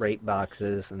flat rate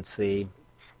boxes and see,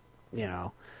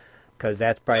 because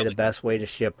that's probably the best way to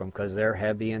ship them, because they're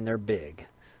heavy and they're big.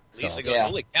 Lisa goes,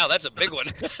 "Holy cow, that's a big one."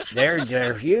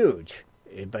 They're huge,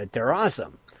 but they're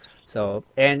awesome. So,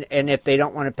 and if they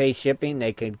don't want to pay shipping,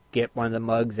 they could get one of the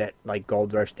mugs at like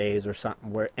Gold Rush Days or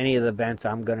something, where any of the events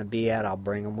I'm going to be at, I'll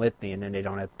bring them with me, and then they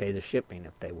don't have to pay the shipping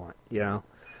if they want, and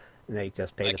they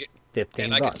just pay the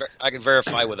 $15. I can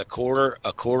verify with a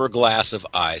quarter glass of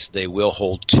ice, they will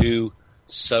hold 2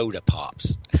 soda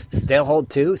pops. They'll hold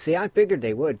 2? See, I figured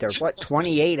they would. They're,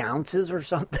 28 ounces or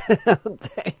something? Yeah.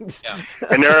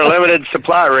 And they're a limited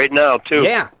supply right now, too.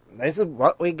 Yeah. This is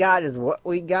what we got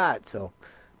so,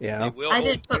 I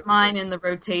did put mine in the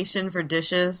rotation for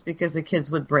dishes because the kids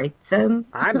would break them.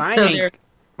 Mine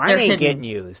ain't getting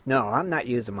used. No, I'm not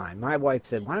using mine. My wife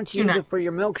said, "Why don't you use it for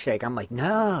your milkshake?" I'm like,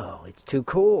 "No, it's too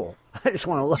cool. I just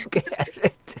want to look at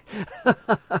it.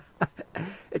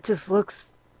 It just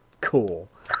looks cool."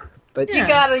 But you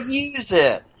gotta use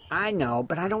it. I know,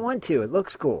 but I don't want to. It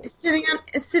looks cool. It's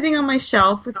sitting on my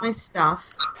shelf with my stuff.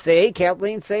 See,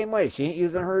 Kathleen, same way. She ain't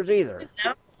using hers either.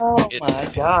 Oh my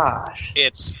gosh!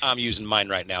 I'm using mine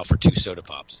right now for 2 soda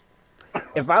pops.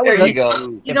 If I was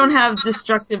You don't have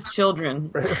destructive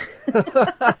children.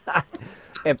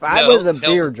 If I was a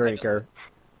beer drinker,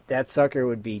 that sucker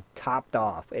would be topped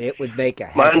off. It would make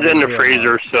a. Mine's in the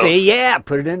freezer. So. See, yeah,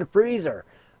 put it in the freezer.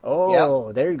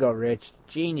 Oh, There you go, Rich.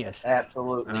 Genius.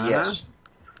 Absolutely, yes.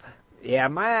 Yeah,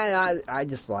 I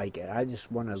just like it. I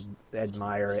just want to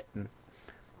admire it and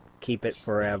keep it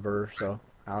forever. So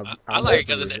I like it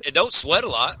because it don't sweat a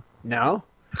lot. No.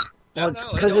 No,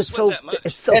 well, because it's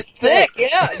so thick.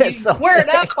 Yeah, you wear it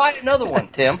out, buy another one,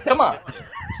 Tim. Come on.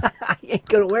 I ain't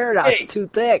gonna wear it out. It's too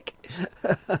thick.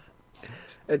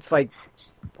 It's like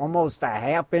almost a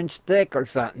half-inch thick or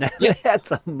something.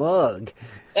 That's a mug.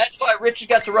 That's why Richie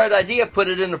got the right idea. Put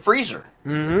it in the freezer.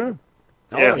 Mm-hmm.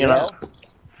 Oh, yeah.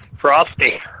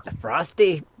 Frosty. A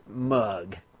frosty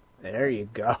mug. There you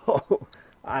go.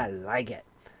 I like it.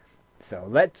 So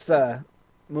let's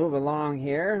move along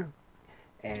here.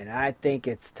 And I think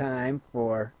it's time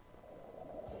for...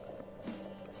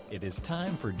 It is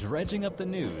time for Dredging Up the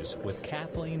News with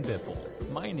Kathleen Biffle.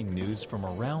 Mining news from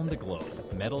around the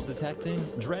globe. Metal detecting,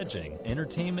 dredging,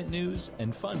 entertainment news,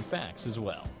 and fun facts as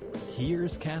well.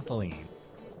 Here's Kathleen.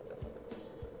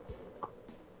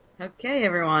 Okay,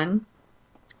 everyone.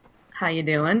 How you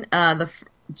doing?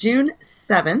 June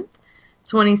 7th,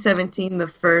 2017, the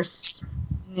first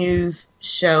news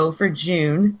show for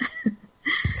June.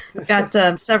 We've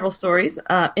got several stories.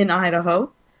 In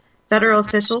Idaho, federal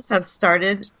officials have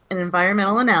started an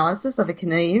environmental analysis of a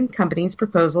Canadian company's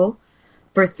proposal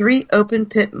for 3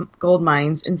 open-pit gold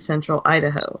mines in central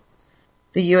Idaho.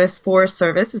 The U.S. Forest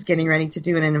Service is getting ready to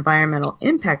do an environmental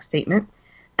impact statement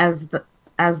as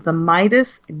the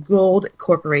Midas Gold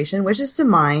Corporation wishes to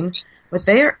mine what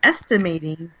they are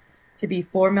estimating to be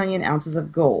 4 million ounces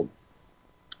of gold.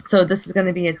 So this is going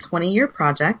to be a 20-year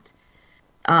project.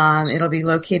 It'll be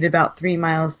located about 3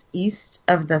 miles east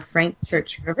of the Frank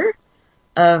Church River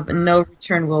of No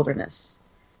Return Wilderness.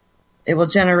 It will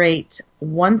generate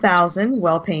 1,000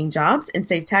 well-paying jobs and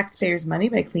save taxpayers money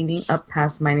by cleaning up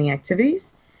past mining activities.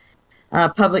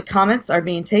 Public comments are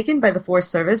being taken by the Forest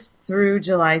Service through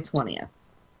July 20th.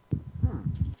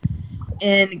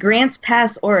 In Grants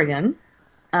Pass, Oregon,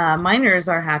 miners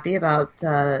are happy about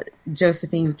the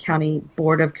Josephine County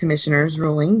Board of Commissioners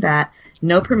ruling that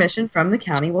no permission from the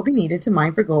county will be needed to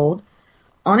mine for gold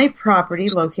on a property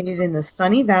located in the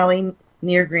Sunny Valley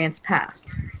near Grants Pass.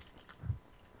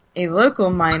 A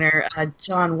local miner,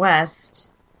 John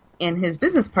West, and his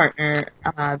business partner,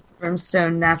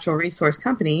 Brimstone Natural Resource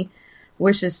Company,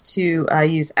 wishes to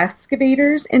use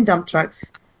excavators and dump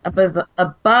trucks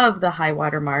above the high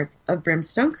water mark of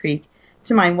Brimstone Creek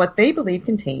to mine what they believe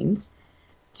contains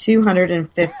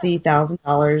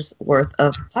 $250,000 worth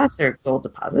of placer gold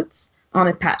deposits on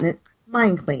a patented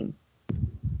mine claim.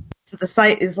 So the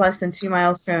site is less than 2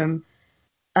 miles from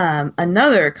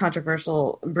another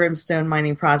controversial brimstone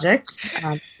mining project,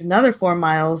 another 4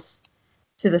 miles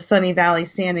to the Sunny Valley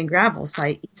Sand and Gravel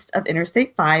site east of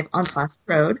Interstate 5 on Placer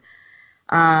Road.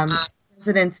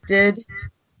 Residents did...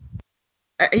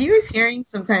 Are you guys hearing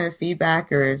some kind of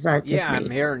feedback, or is that just me? I'm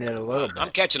hearing it a little bit.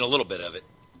 I'm catching a little bit of it.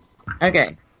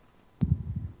 Okay.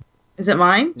 Is it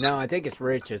mine? No, I think it's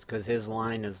Rich's, because his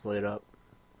line is lit up.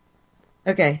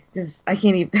 Okay, because I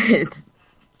can't even... It's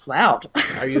loud.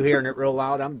 Are you hearing it real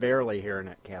loud? I'm barely hearing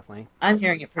it, Kathleen. I'm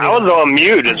hearing it pretty I was loud. on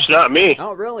mute. It's not me.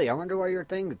 Oh, really? I wonder why your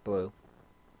thing blew.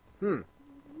 I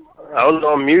was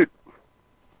on mute.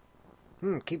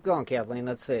 Keep going, Kathleen.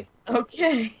 Let's see.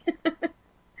 Okay.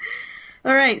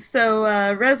 All right, so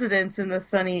residents in the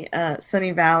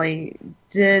Sunny Valley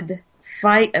did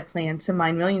fight a plan to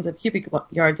mine millions of cubic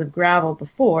yards of gravel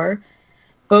before.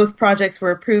 Both projects were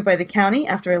approved by the county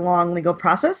after a long legal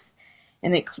process,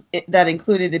 and that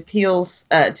included appeals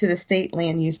to the State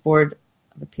Land Use Board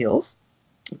of Appeals.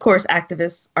 Of course,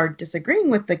 activists are disagreeing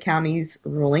with the county's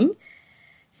ruling,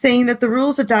 saying that the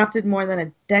rules adopted more than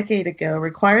a decade ago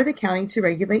require the county to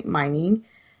regulate mining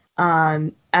at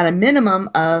a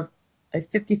minimum of a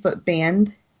 50-foot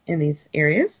band in these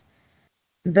areas.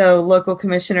 Though local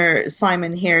commissioner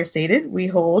Simon Hare stated, "We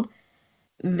hold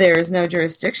there is no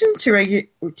jurisdiction to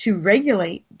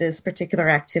regulate this particular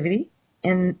activity,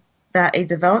 and that a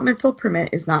developmental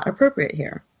permit is not appropriate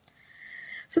here."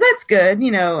 So that's good,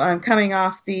 coming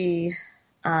off the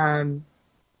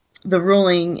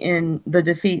ruling in the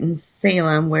defeat in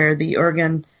Salem, where the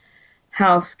Oregon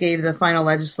House gave the final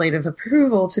legislative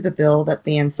approval to the bill that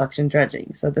bans suction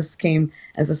dredging. So this came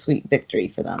as a sweet victory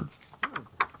for them.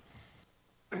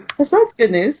 So that's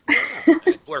good news.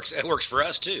 It works for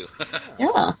us, too.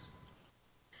 Yeah.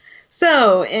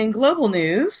 So, in global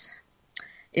news,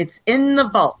 it's in the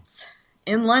vault.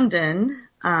 In London,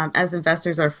 as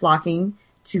investors are flocking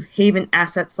to haven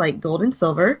assets like gold and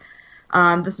silver.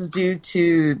 This is due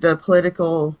to the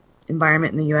political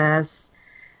environment in the U.S.,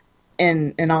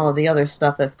 and all of the other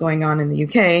stuff that's going on in the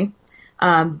UK,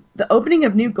 the opening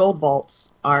of new gold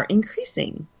vaults are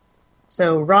increasing.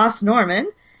 So Ross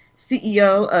Norman,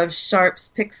 CEO of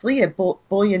Sharps Pixley, a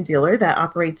bullion dealer that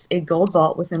operates a gold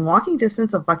vault within walking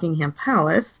distance of Buckingham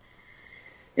Palace,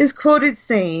 is quoted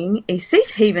saying, "A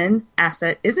safe haven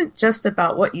asset isn't just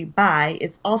about what you buy,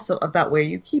 it's also about where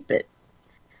you keep it."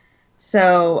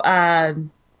 So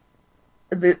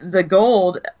the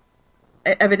gold,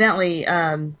 evidently...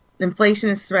 inflation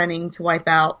is threatening to wipe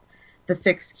out the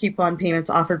fixed coupon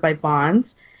payments offered by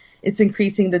bonds. It's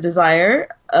increasing the desire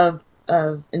of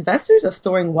investors of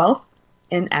storing wealth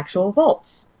in actual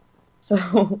vaults.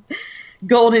 So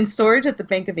gold in storage at the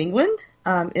Bank of England,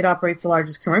 it operates the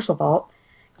largest commercial vault,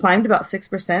 climbed about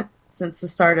 6% since the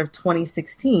start of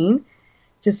 2016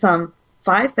 to some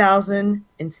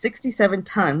 5,067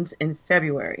 tons in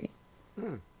February.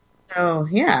 So,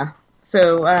 yeah.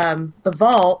 So the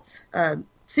vault...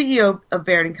 CEO of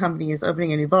Baird & Company is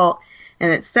opening a new vault,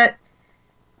 and it's set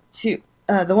to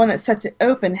the one that's set to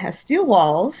open has steel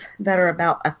walls that are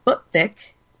about a foot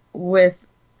thick with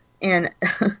an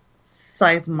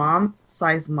seismometers.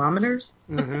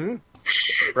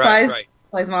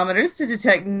 Seismometers to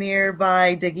detect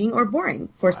nearby digging or boring.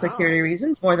 For security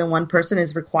reasons, more than one person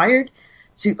is required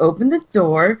to open the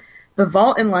door. The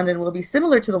vault in London will be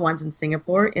similar to the ones in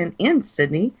Singapore and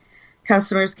Sydney.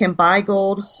 Customers can buy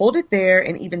gold, hold it there,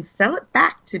 and even sell it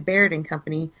back to Baird &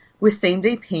 Company with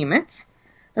same-day payment,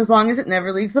 as long as it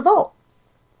never leaves the vault.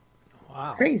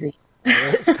 Wow. Crazy.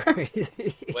 That is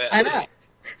crazy. Well, I know.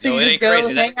 So no, you it just ain't go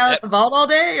crazy. hang out at the vault all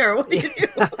day, or what do you do?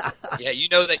 Yeah, you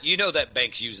know that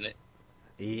bank's using it.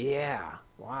 Yeah.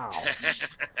 Wow.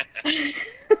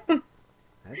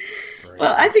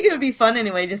 Well, I think it would be fun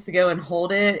anyway, just to go and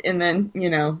hold it, and then,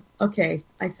 okay,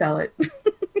 I sell it.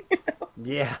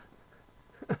 Yeah.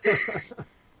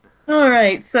 All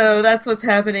right, so that's what's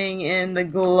happening in the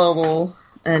global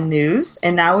news.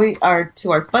 And now we are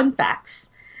to our fun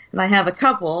facts. And I have a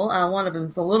couple. One of them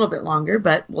is a little bit longer,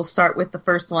 but we'll start with the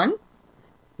first one.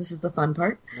 This is the fun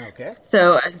part. Okay.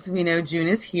 So, as we know, June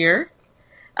is here.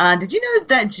 Did you know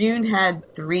that June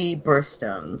had 3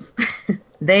 birthstones?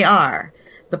 They are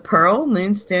the pearl,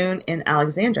 moonstone, and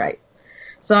alexandrite.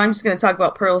 So I'm just going to talk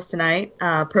about pearls tonight.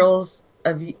 Pearls,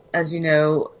 as you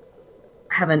know,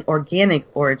 have an organic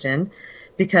origin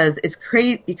because it's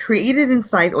created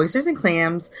inside oysters and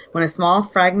clams when a small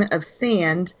fragment of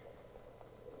sand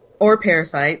or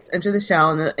parasites enter the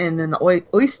shell, and then the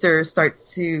oyster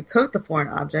starts to coat the foreign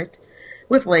object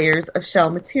with layers of shell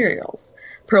materials.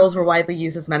 Pearls were widely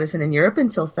used as medicine in Europe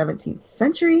until 17th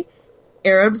century.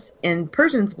 Arabs and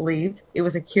Persians believed it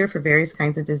was a cure for various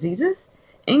kinds of diseases,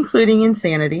 including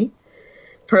insanity.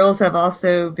 Pearls have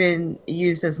also been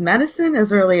used as medicine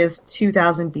as early as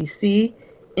 2000 BC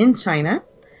in China.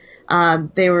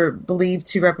 They were believed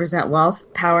to represent wealth,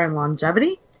 power, and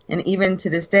longevity. And even to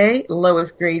this day,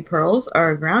 lowest grade pearls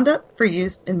are ground up for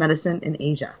use in medicine in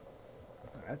Asia.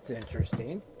 That's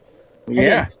interesting.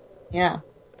 Yeah. Yeah.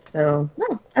 So,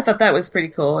 no, I thought that was pretty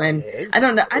cool. And I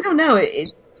don't know.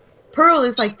 Pearl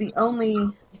is like I think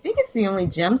it's the only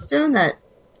gemstone that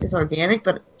is organic,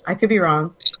 but I could be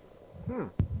wrong.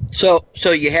 So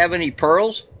you have any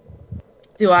pearls?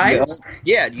 Do I?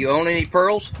 Yeah. Do you own any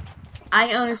pearls?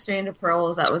 I own a strand of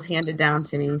pearls that was handed down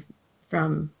to me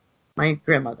from my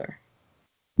grandmother.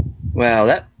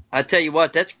 Well, I tell you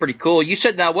what, that's pretty cool. You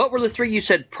said, now what were the 3? You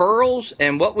said pearls,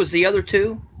 and what was the other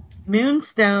 2?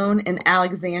 Moonstone and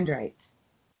alexandrite.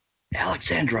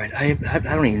 Alexandrite. I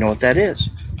don't even know what that is.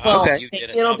 Well, okay.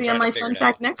 It'll be on my fun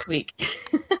fact next week.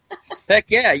 Heck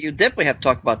yeah, you definitely have to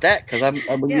talk about that, because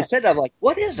when you said that, I'm like,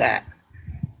 what is that?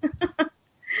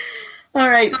 All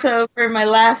right, so for my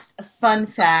last fun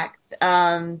fact,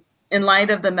 in light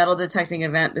of the metal detecting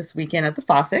event this weekend at the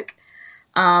FOSIC,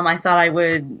 I thought I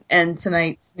would end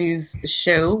tonight's news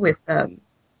show with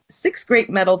 6 great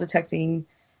metal detecting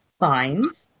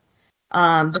finds.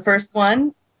 The first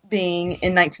one being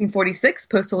in 1946,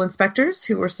 postal inspectors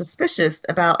who were suspicious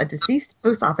about a deceased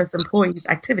post office employee's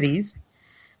activities,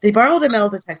 they borrowed a metal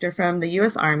detector from the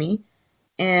U.S. Army,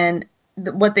 and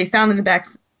what they found in the back,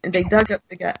 they dug up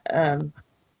the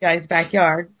guy's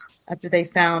backyard after they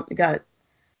got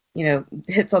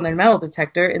hits on their metal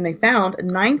detector, and they found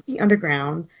 9 feet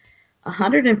underground,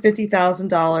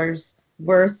 $153,000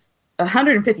 worth of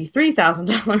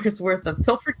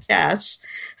pilfered cash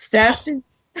stashed in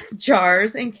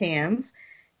jars and cans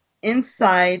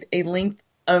inside a length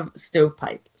of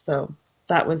stovepipe. So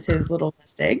that was his little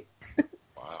nest egg.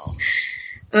 Wow.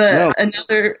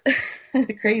 Another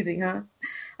crazy, huh?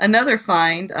 Another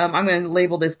find. I'm going to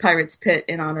label this Pirate's Pit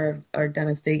in honor of our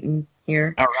Dennis Dayton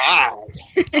here. All right.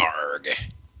 Arg.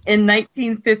 In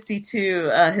 1952,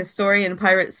 historian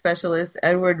pirate specialist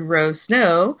Edward Rowe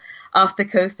Snow, off the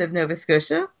coast of Nova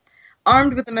Scotia,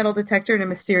 armed with a metal detector and a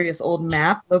mysterious old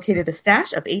map, located a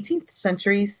stash of 18th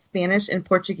century Spanish and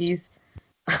Portuguese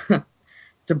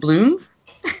doubloons.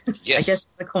 Yes. I guess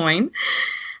the coin.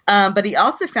 But he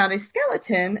also found a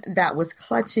skeleton that was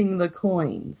clutching the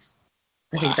coins.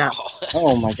 I think that.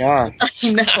 Oh my God!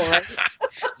 I know, right?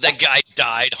 The guy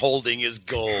died holding his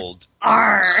gold.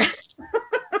 Arr!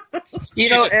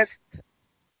 And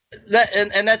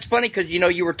that's funny because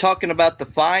you were talking about the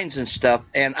fines and stuff,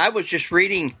 and I was just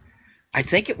reading. I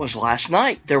think it was last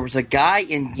night. There was a guy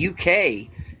in UK. I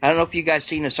don't know if you guys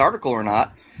seen this article or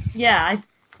not. Yeah,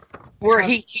 where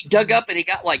he dug up and he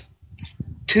got like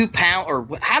 2 pounds, or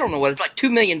I don't know what, it's like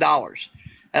 $2 million.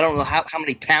 I don't know how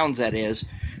many pounds that is.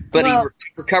 But he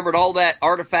recovered all that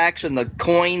artifacts and the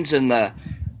coins and the,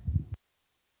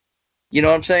 you know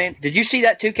what I'm saying? Did you see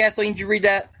that too, Kathleen? Did you read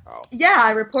that? Oh. Yeah,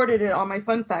 I reported it on my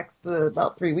fun facts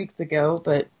about 3 weeks ago,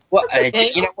 but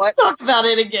okay. You know what? Talk about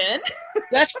it again.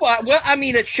 That's why. Well,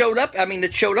 it showed up.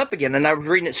 It showed up again, and I was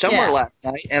reading it somewhere last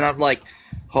night, and I'm like,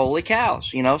 holy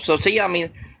cows, So see,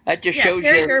 that just shows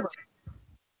Terry you. Herbert,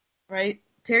 right?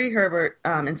 Terry Herbert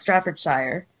in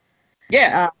Staffordshire.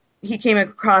 Yeah. He came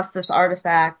across this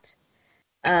artifact,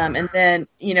 and then,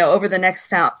 over the next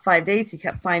 5 days, he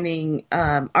kept finding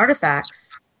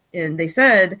artifacts, and they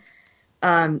said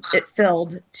it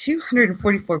filled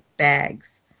 244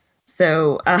 bags.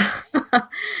 So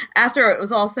after it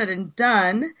was all said and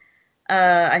done,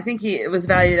 I think it was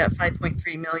valued at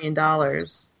 $5.3 million, and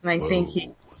I think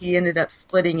he ended up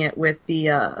splitting it with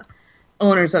the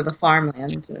owners of the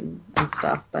farmland and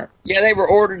stuff. But yeah, they were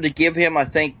ordered to give him, I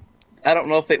think, I don't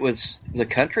know if it was the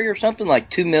country or something,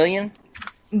 like $2 million.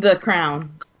 The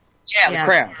crown. Yeah, the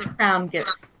crown. The crown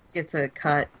gets a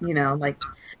cut, like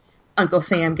Uncle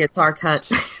Sam gets our cut.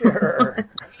 Sure.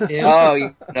 Oh,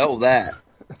 you know that.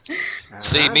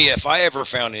 See, me, if I ever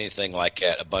found anything like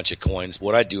that, a bunch of coins,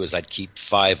 what I'd do is I'd keep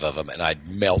 5 of them, and I'd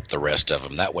melt the rest of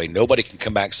them. That way nobody can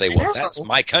come back and say, well, that's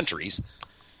my country's.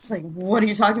 It's like, what are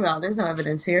you talking about? There's no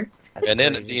evidence here. And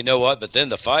then, you know what? But then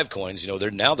the 5 coins,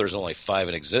 now there's only 5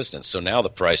 in existence. So now the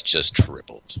price just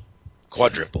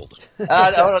quadrupled.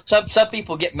 Some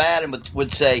people get mad and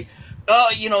would say,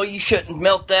 oh, you shouldn't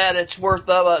melt that. It's worth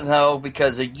of it. No,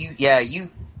 because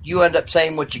you end up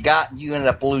saying what you got, and you end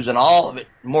up losing all of it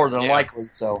more than likely.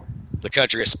 So the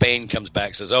country of Spain comes back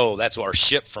and says, oh, that's our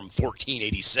ship from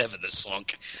 1487 that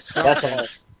sunk. That's all.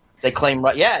 They claim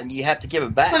right. Yeah, and you have to give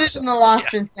it back. Put it in the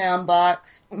lost and found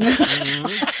box. I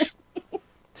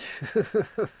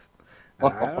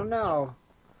don't know. All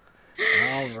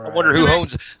right. I wonder who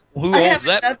owns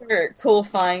that. Another cool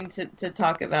find to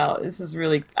talk about. I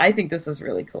think this is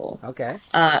really cool. Okay.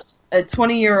 A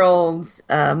 20-year-old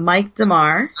Mike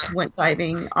DeMar went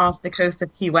diving off the coast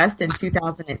of Key West in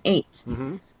 2008.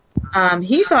 Mm-hmm.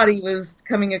 He thought he was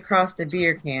coming across a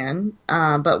beer can,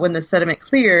 but when the sediment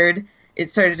cleared, it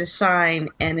started to shine,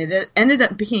 and it ended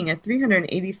up being a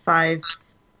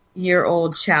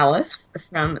 385-year-old chalice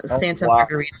from Santa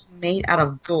Margarita made out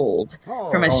of gold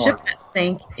from a ship that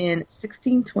sank in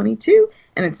 1622,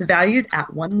 and it's valued at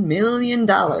 $1 million.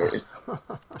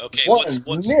 Okay,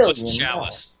 what's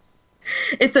chalice?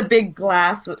 It's a big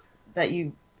glass that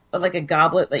like a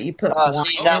goblet that you put wine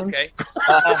in. Okay.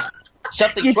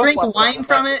 Something you drink wine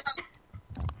from it.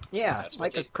 Yeah, it's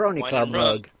like a Crony Club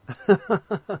mug.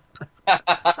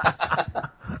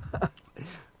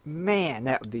 Man,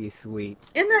 that would be sweet.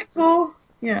 Isn't that cool?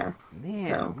 Yeah.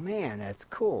 Man, that's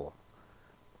cool.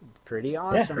 Pretty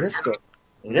awesome. Yeah, it is cool.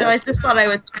 So I just thought I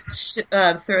would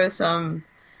throw some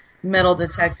metal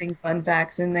detecting fun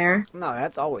facts in there. No,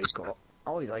 that's always cool.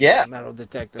 Always like metal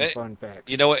detecting fun facts.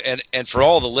 You know, and for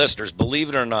all the listeners, believe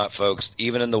it or not, folks,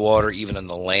 even in the water, even in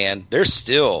the land, there's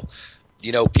still...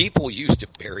 people used to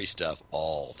bury stuff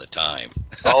all the time.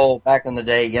 Oh, back in the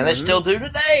day. Yeah, they still do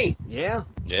today. Yeah.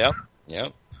 Yeah. Yeah,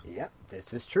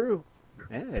 this is true.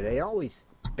 Yeah, they always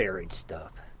buried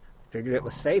stuff. Figured it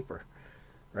was safer,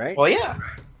 right? Well, yeah.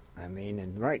 I mean,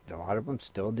 and a lot of them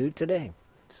still do today.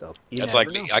 So that's like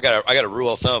me. I got a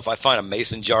rule of thumb. If I find a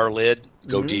mason jar lid,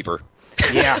 go deeper.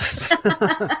 Yeah.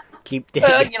 Keep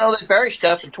digging. They bury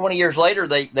stuff, and 20 years later,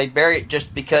 they bury it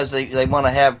just because they want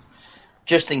to have...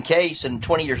 just in case, and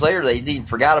 20 years later they either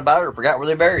forgot about it or forgot where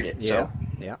they buried it. Yeah,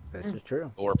 this is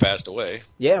true. Or passed away.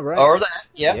 Yeah, right. Or that.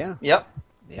 Yep.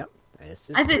 This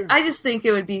is I just think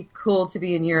it would be cool to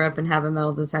be in Europe and have a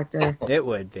metal detector. It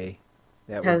would be.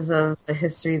 Because of the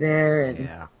history there and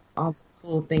all the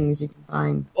cool things you can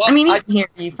find. Well, even here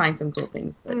you find some cool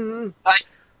things. But...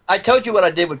 I told you what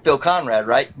I did with Bill Conrad,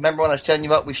 right? Remember when I was telling you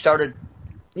about we started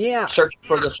searching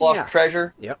for this lost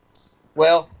treasure? Yep.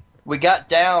 Well, we got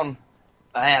down...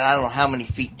 I don't know how many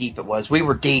feet deep it was. We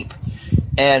were deep,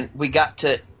 and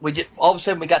all of a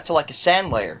sudden we got to like a sand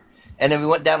layer, and then we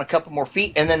went down a couple more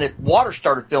feet, and then the water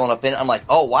started filling up in it. I'm like,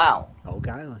 oh wow, Oak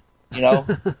Island,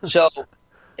 So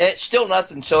it's still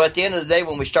nothing. So at the end of the day,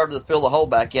 when we started to fill the hole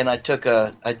back in, I took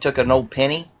an old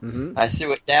penny, I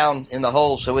threw it down in the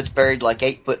hole, so it's buried like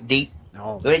 8 foot deep.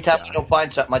 So anytime you don't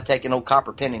find something, I take an old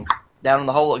copper penny down in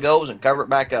the hole it goes and cover it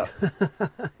back up,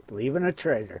 leaving a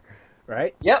treasure.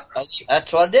 Right? Yep,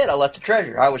 that's what I did. I left a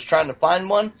treasure. I was trying to find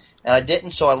one, and I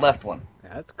didn't, so I left one.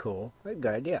 That's cool. Good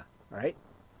idea, right?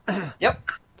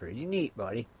 Yep. Pretty neat,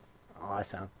 buddy.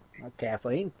 Awesome. Well,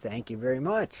 Kathleen, thank you very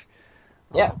much.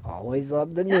 Yeah. Always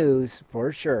love the news,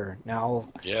 for sure. Now,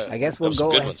 I guess we'll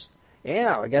go ahead.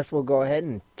 Yeah, I guess we'll go ahead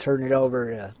and turn it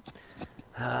over to...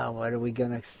 what are we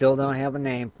going to... Still don't have a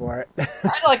name for it.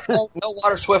 I like no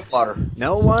water, swift water.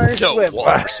 No water, swift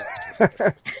water.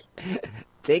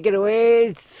 Take it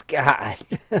away, Scott.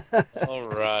 All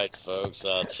right, folks.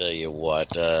 I'll tell you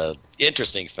what.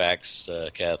 Interesting facts,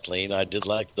 Kathleen. I did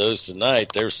like those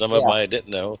tonight. There's some of them I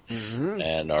didn't know,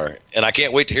 and I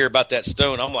can't wait to hear about that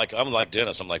stone. I'm like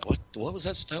Dennis. I'm like, what was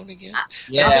that stone again?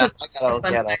 Yeah, I gotta look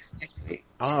at it next week.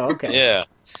 Oh, okay. Yeah.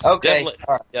 Okay.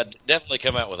 Definitely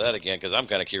come out with that again because I'm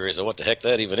kind of curious of what the heck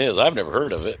that even is. I've never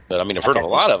heard of it, but I mean I've heard of a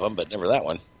lot of them, but never that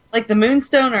one. Like the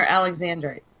Moonstone or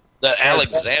Alexandrite? The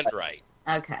Alexandrite.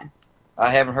 Okay.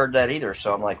 I haven't heard that either,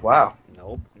 so I'm like, wow.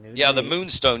 Nope. Yeah, the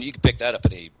Moonstone, you can pick that up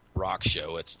at a rock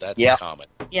show. That's common.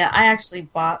 Yeah, I actually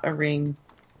bought a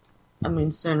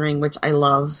Moonstone ring, which I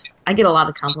love. I get a lot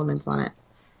of compliments on it.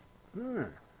 I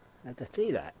have to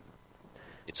see that.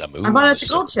 It's a Moonstone. I bought it at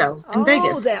the Gold Show in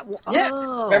Vegas.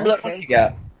 Remember that one you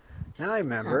got? Now I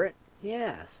remember it.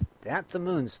 Yes, that's a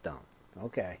Moonstone.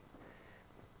 Okay.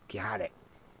 Got it.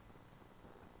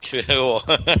 Cool.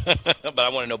 But I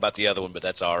want to know about the other one, but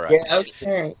that's all right. Yeah,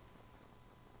 okay.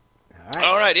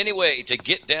 All right. Anyway, to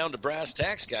get down to brass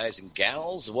tacks, guys and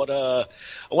gals, what I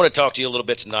want to talk to you a little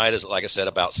bit tonight is, like I said,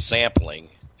 about sampling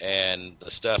and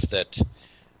the stuff that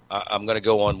I'm going to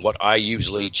go on what I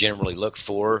usually generally look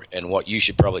for and what you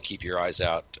should probably keep your eyes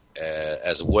out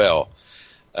as well.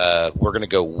 We're going to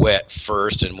go wet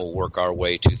first, and we'll work our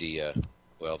way to the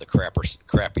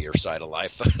crappier side of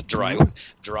life,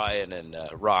 dry and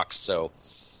rocks. So,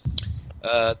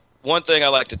 one thing I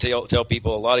like to tell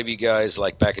people, a lot of you guys,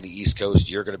 like back in the East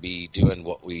Coast, you're going to be doing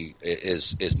what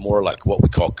is more like what we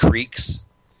call creeks.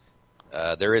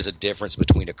 There is a difference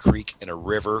between a creek and a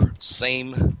river.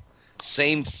 Same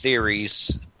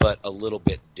theories, but a little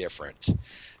bit different.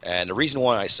 And the reason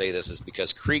why I say this is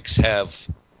because creeks have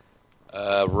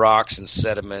rocks and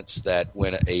sediments that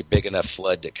when a big enough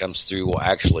flood that comes through will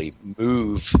actually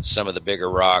move some of the bigger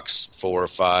rocks 4 or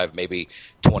 5, maybe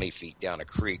 20 feet down a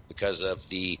creek because of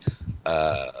the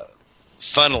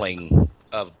funneling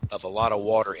of a lot of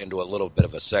water into a little bit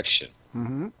of a section.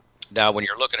 Mm-hmm. Now, when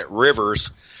you're looking at rivers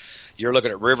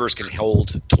can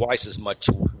hold twice as much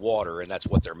water, and that's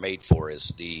what they're made for, is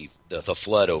the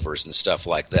floodovers and stuff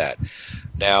like that.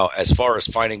 Now, as far as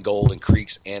finding gold in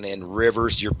creeks and in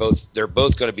rivers, they're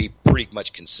both going to be pretty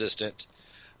much consistent.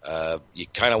 You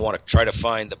kind of want to try to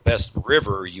find the best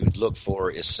river you would look for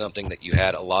is something that you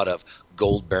had a lot of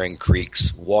gold-bearing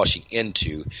creeks washing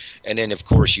into, and then, of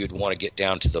course, you'd want to get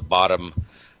down to the bottom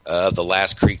of the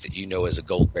last creek that you know is a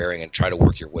gold bearing and try to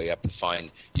work your way up and find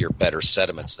your better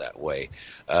sediments that way.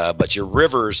 But your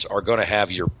rivers are going to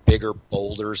have your bigger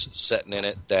boulders sitting in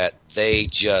it that they've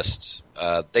just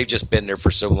been there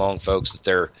for so long, folks, that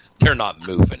they're not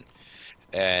moving.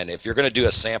 And if you're going to do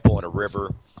a sample in a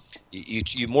river,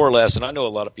 you more or less, and I know a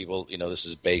lot of people, this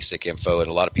is basic info, and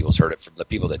a lot of people's heard it from the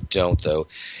people that don't, though.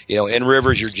 In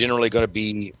rivers, you're generally going to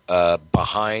be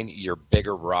behind your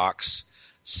bigger rocks,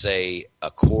 say a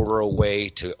quarter away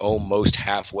to almost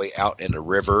halfway out in the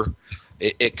river.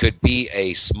 It could be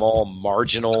a small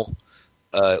marginal,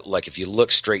 like if you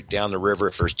look straight down the river,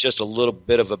 if there's just a little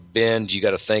bit of a bend, you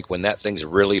got to think when that thing's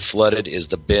really flooded, is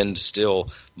the bend still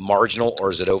marginal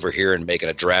or is it over here and making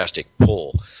a drastic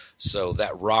pull? So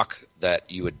that rock that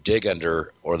you would dig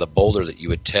under or the boulder that you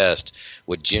would test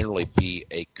would generally be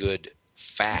a good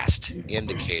fast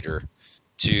indicator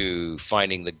to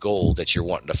finding the gold that you're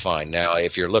wanting to find. Now,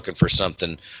 if you're looking for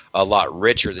something a lot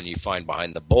richer than you find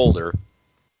behind the boulder,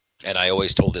 and I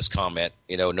always told this comment,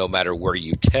 no matter where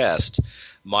you test,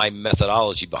 my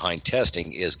methodology behind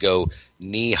testing is go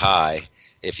knee high.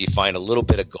 If you find a little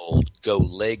bit of gold, go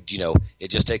leg, it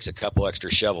just takes a couple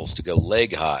extra shovels to go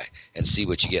leg high and see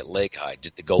what you get leg high.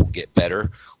 Did the gold get better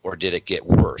or did it get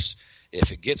worse?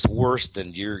 If it gets worse,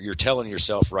 then you're telling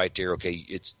yourself right there, okay,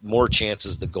 it's more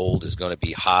chances the gold is going to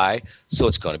be high, so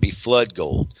it's going to be flood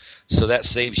gold. So that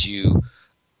saves you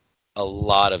a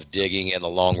lot of digging in the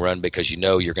long run because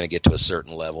you're going to get to a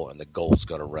certain level and the gold's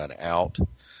going to run out.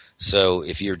 So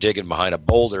if you're digging behind a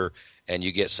boulder and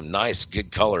you get some nice,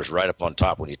 good colors right up on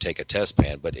top when you take a test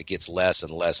pan, but it gets less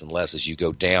and less and less as you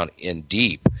go down in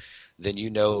deep, then you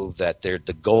know that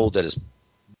the gold that is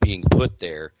being put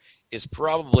there is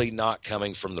probably not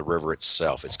coming from the river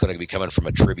itself. It's going to be coming from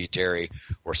a tributary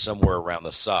or somewhere around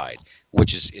the side,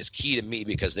 which is key to me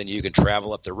because then you can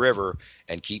travel up the river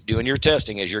and keep doing your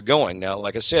testing as you're going. Now,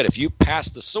 like I said, if you pass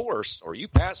the source or you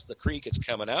pass the creek it's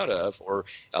coming out of or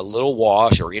a little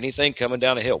wash or anything coming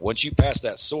down a hill, once you pass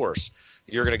that source,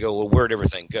 you're going to go, well, where'd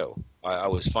everything go? I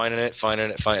was finding it,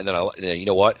 and then you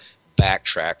know what?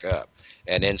 Backtrack up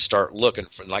and then start looking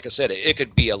for, like I said, it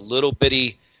could be a little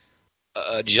bitty,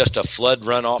 just a flood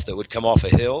runoff that would come off a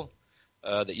hill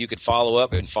that you could follow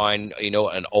up and find,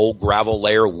 an old gravel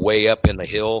layer way up in the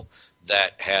hill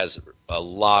that has a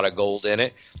lot of gold in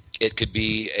it. It could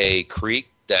be a creek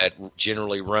that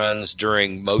generally runs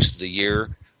during most of the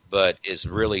year, but is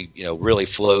really, really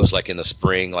flows like in the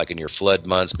spring, like in your flood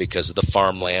months because of the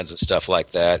farmlands and stuff like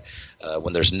that.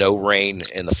 When there's no rain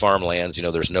in the farmlands,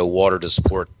 there's no water to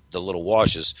support the little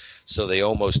washes, so they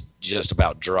almost just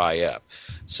about dry up.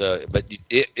 So, but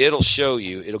it'll show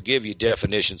you, it'll give you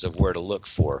definitions of where to look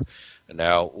for.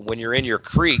 Now, when you're in your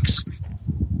creeks,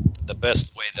 the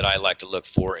best way that I like to look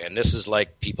for, and this is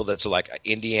like people that's like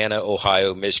Indiana,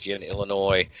 Ohio, Michigan,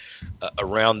 Illinois,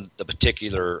 around the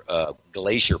particular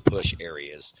glacier push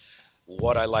areas,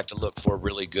 what I like to look for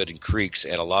really good in creeks,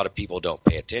 and a lot of people don't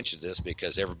pay attention to this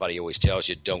because everybody always tells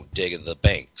you don't dig in the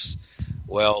banks.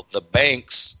 Well, the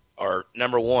banks are,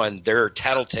 number one, they're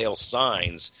tattletale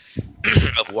signs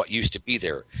of what used to be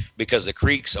there because the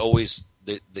creeks always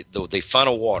they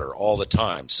funnel water all the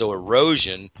time. So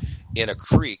erosion in a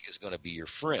creek is going to be your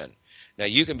friend. Now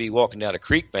you can be walking down a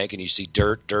creek bank and you see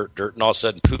dirt, and all of a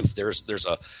sudden, poof! There's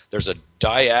a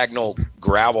diagonal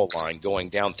gravel line going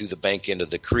down through the bank into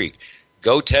the creek.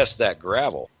 Go test that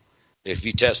gravel. If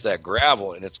you test that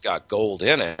gravel and it's got gold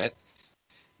in it,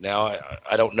 now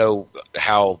I don't know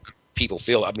how people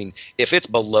feel. I mean, if it's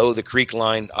below the creek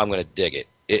line, I'm going to dig it.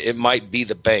 It might be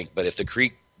the bank, but if the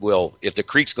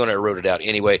creek's going to erode it out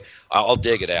anyway, I'll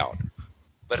dig it out.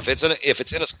 But if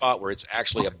it's in a spot where it's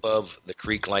actually above the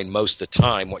creek line most of the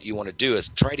time, what you want to do is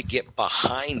try to get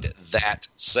behind that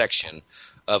section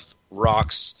of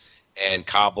rocks and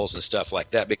cobbles and stuff like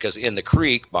that, because in the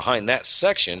creek behind that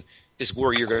section is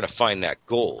where you're going to find that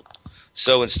gold.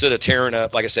 So instead of tearing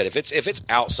up, like I said, if it's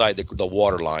outside the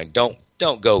water line,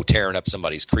 don't go tearing up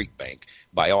somebody's creek bank.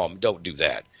 By all, don't do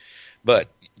that. But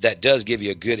that does give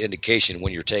you a good indication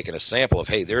when you're taking a sample of,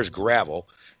 hey, there's gravel.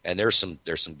 And there's some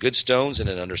good stones, and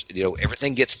then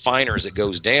everything gets finer as it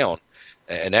goes down,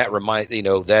 and that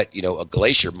a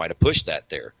glacier might have pushed that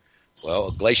there. Well,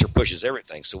 a glacier pushes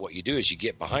everything. So what you do is you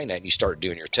get behind that and you start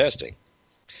doing your testing.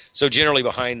 So generally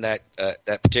behind that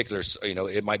particular,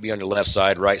 it might be on your left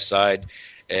side, right side,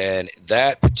 and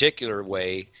that particular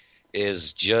way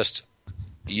is just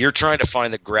you're trying to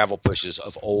find the gravel pushes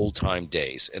of old time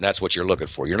days, and that's what you're looking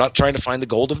for. You're not trying to find the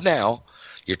gold of now.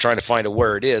 You're trying to find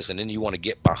where it is, and then you want to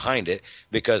get behind it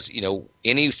because,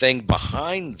 anything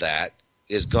behind that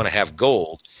is going to have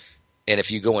gold. And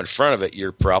if you go in front of it,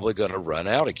 you're probably going to run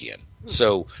out again.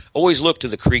 So always look to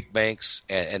the creek banks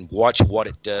and watch what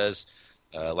it does.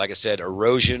 Like I said,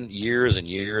 erosion, years and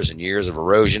years and years of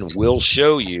erosion will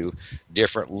show you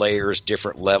different layers,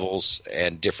 different levels,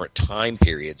 and different time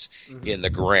periods in the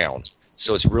ground.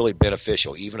 So it's really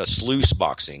beneficial. Even a sluice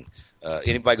boxing,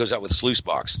 anybody goes out with a sluice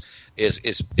box,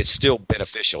 it's still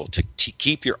beneficial to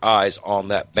keep your eyes on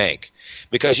that bank,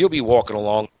 because you'll be walking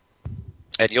along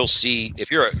and you'll see, if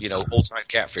you're a old time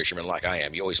cat fisherman like I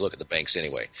am, you always look at the banks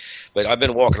anyway. But I've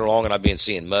been walking along and I've been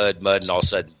seeing mud, and all of a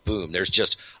sudden, boom, there's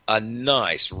just a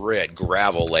nice red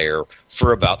gravel layer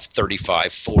for about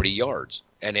 35, 40 yards,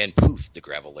 and then poof, the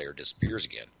gravel layer disappears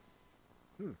again.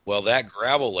 Well, that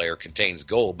gravel layer contains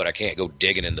gold, but I can't go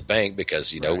digging in the bank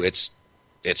because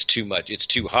it's too much, it's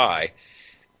too high,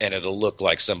 and it'll look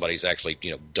like somebody's actually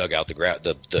dug out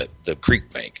the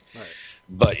creek bank. Right.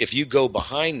 But if you go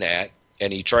behind that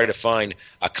and you try to find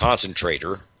a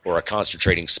concentrator or a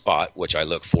concentrating spot, which I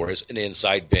look for is an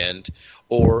inside bend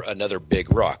or another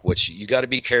big rock, which you got to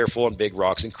be careful on big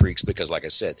rocks and creeks, because like I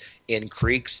said, in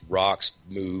creeks, rocks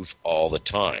move all the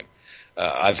time.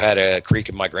 I've had a creek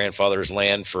in my grandfather's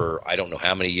land for I don't know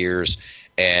how many years,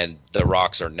 and the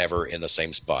rocks are never in the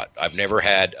same spot. I've never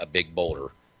had a big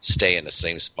boulder stay in the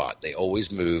same spot. They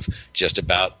always move just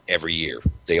about every year.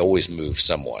 They always move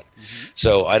somewhat. Mm-hmm.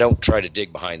 So I don't try to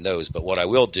dig behind those, but what I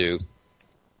will do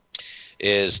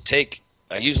is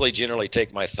I usually generally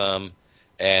take my thumb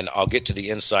and I'll get to the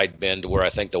inside bend where I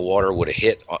think the water would have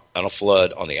hit on a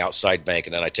flood on the outside bank,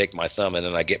 and then I take my thumb and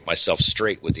then I get myself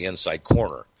straight with the inside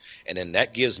corner. And then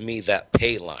that gives me that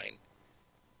pay line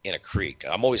in a creek.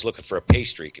 I'm always looking for a pay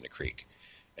streak in a creek.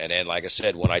 And then, like I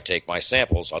said, when I take my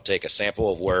samples, I'll take a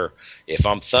sample of where, if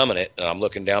I'm thumbing it and I'm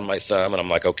looking down my thumb and I'm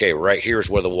like, okay, right here's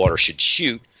where the water should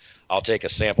shoot, I'll take a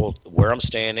sample where I'm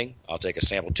standing. I'll take a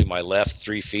sample to my left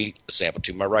 3 feet, a sample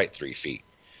to my right 3 feet.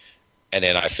 And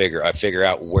then I figure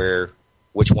out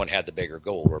which one had the bigger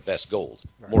gold or best gold,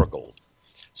 more gold.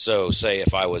 So say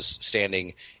if I was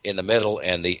standing in the middle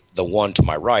and the one to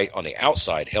my right on the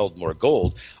outside held more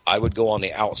gold, I would go on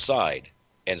the outside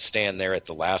and stand there at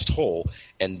the last hole,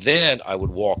 and then I would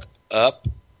walk up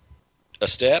a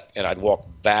step and I'd walk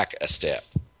back a step.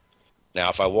 Now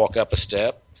if I walk up a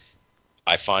step,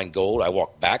 I find gold, I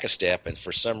walk back a step, and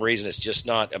for some reason it's just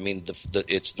not,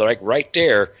 it's like right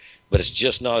there, but it's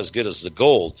just not as good as the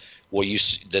gold. Well,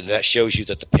 that shows you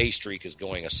that the pay streak is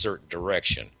going a certain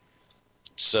direction.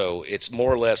 So it's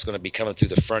more or less going to be coming through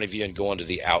the front of you and going to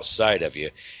the outside of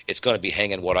you. It's going to be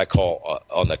hanging what I call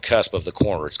on the cusp of the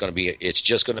corner. It's not going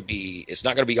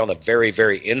to be on the very,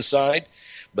 very inside,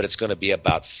 but it's going to be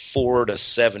about 4 to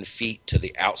 7 feet to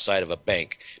the outside of a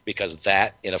bank, because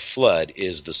that in a flood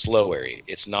is the slow area.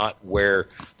 It's not where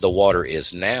the water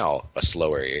is now a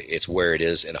slow area. It's where it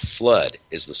is in a flood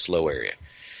is the slow area.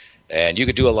 And you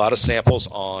could do a lot of samples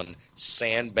on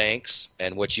sand banks,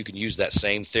 and what you can use that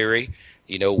same theory,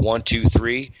 1, 2,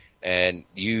 3, and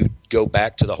you go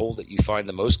back to the hole that you find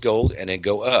the most gold, and then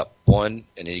go up 1,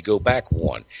 and then you go back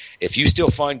 1. If you still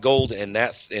find gold in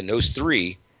those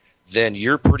 3, then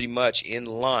you're pretty much in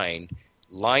line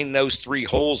line those 3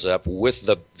 holes up with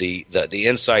the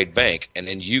inside bank, and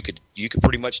then you could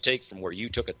pretty much take from where you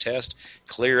took a test,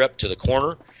 clear up to the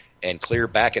corner, and clear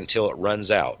back until it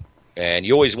runs out. And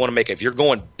you always want to make, if you're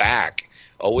going back,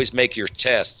 always make your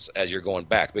tests as you're going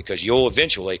back, because you'll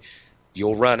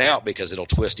run out because it'll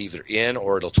twist either in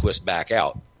or it'll twist back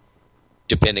out,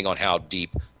 depending on how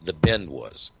deep the bend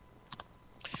was.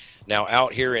 Now,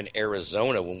 out here in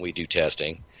Arizona, when we do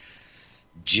testing,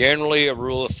 generally a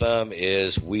rule of thumb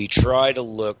is we try to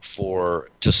look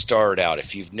to start out.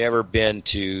 If you've never been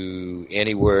to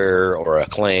anywhere or a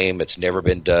claim, it's never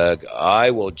been dug,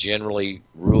 I will generally,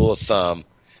 rule of thumb,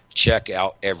 check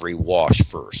out every wash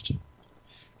first.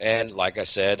 And like I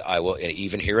said, I will,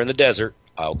 even here in the desert,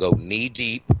 I'll go knee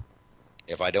deep.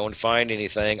 If I don't find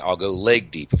anything, I'll go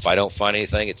leg deep. If I don't find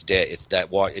anything, it's dead.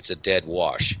 It's a dead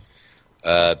wash.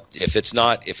 If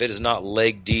it is not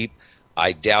leg deep,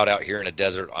 I doubt out here in a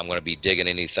desert I'm going to be digging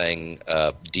anything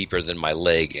deeper than my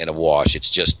leg in a wash. It's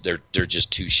just they're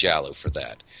just too shallow for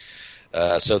that.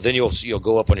 So then you'll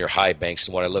go up on your high banks,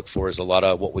 and what I look for is a lot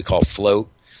of what we call float.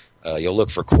 You'll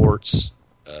look for quartz,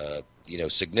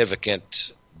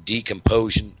 significant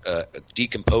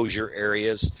decomposure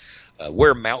areas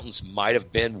where mountains might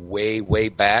have been way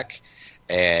back.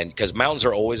 And because mountains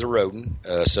are always eroding,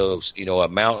 so a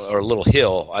mountain or a little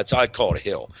hill, I'd call it a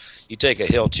hill. You take a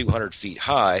hill 200 feet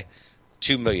high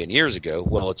 2 million years ago,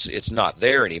 well, it's not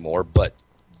there anymore, but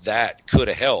that could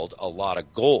have held a lot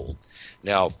of gold.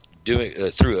 Now,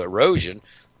 through erosion,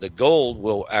 the gold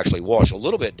will actually wash a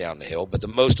little bit down the hill, but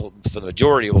for the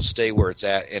majority, it will stay where it's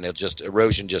at, and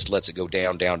erosion just lets it go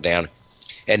down,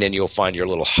 and then you'll find your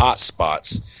little hot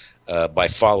spots by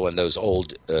following those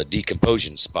old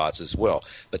decomposition spots as well.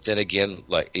 But then again,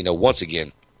 once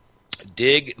again,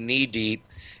 dig knee deep,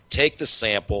 take the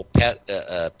sample, pan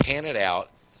it out,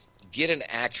 get an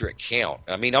accurate count.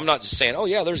 I mean, I'm not just saying, oh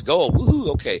yeah, there's gold, woohoo,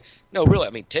 okay. No, really, I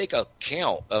mean, take a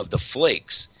count of the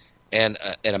flakes and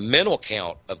a mental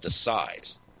count of the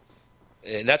size.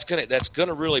 And that's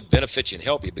gonna really benefit you and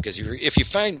help you, because if you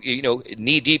find,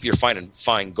 knee deep, you're finding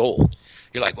fine gold.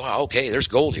 You're like, wow, okay, there's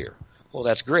gold here. Well,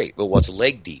 that's great, but what's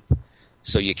leg deep?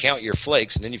 So you count your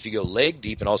flakes, and then if you go leg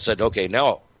deep, and all of a sudden, okay,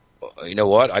 now, you know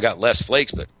what? I got less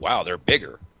flakes, but wow, they're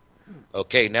bigger.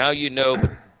 Okay, now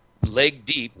leg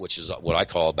deep, which is what I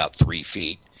call about 3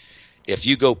 feet. If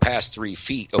you go past 3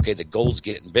 feet, okay, the gold's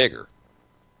getting bigger.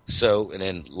 So, and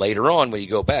then later on, when you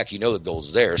go back, the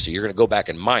gold's there, so you're going to go back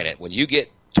and mine it. When you get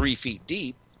 3 feet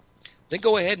deep, then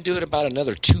go ahead and do it about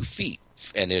another 2 feet,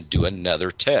 and then do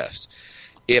another test.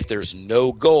 If there's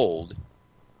no gold,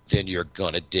 then you're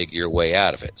going to dig your way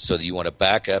out of it. So you want to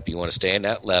back up, you want to stay in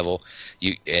that level,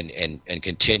 and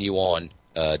continue on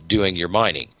doing your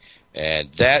mining.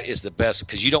 And that is the best,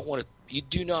 because you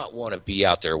do not want to be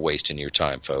out there wasting your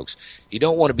time, folks. You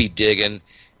don't want to be digging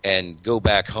and go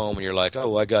back home and you're like,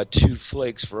 oh, I got 2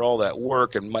 flakes for all that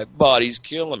work and my body's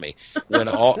killing me. When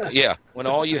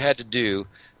all you had to do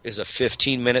is a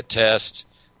 15-minute test,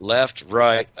 left,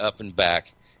 right, up, and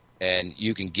back, and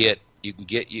you can get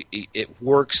it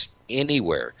works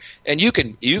anywhere. And you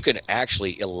can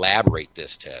actually elaborate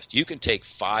this test. You can take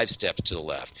 5 steps to the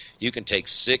left. You can take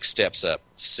 6 steps up,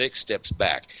 6 steps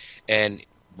back, and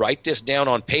write this down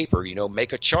on paper.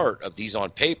 Make a chart of these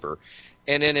on paper.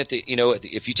 And then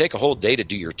if you take a whole day to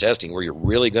do your testing where you're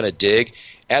really going to dig,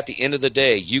 at the end of the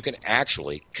day, you can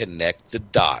actually connect the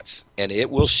dots, and it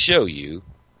will show you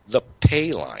the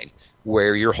pay line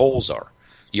where your holes are.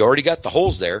 You already got the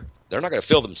holes there. They're not going to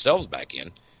fill themselves back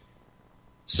in.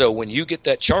 So when you get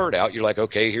that chart out, you're like,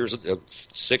 okay, here's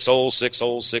 6 holes, 6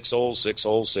 holes, 6 holes, 6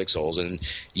 holes, 6 holes, and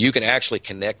you can actually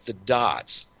connect the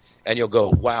dots, and you'll go,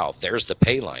 wow, there's the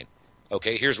pay line.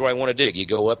 Okay, here's where I want to dig. You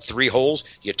go up 3 holes,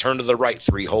 you turn to the right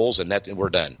 3 holes, and we're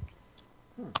done.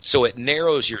 So it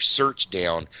narrows your search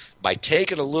down. By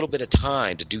taking a little bit of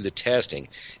time to do the testing,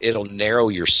 it'll narrow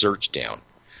your search down.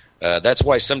 That's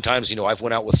why sometimes, I've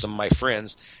went out with some of my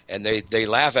friends, and they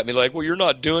laugh at me like, well, you're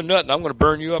not doing nothing. I'm going to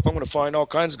burn you up. I'm going to find all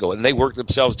kinds of gold. And they work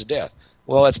themselves to death.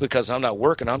 Well, that's because I'm not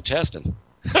working. I'm testing.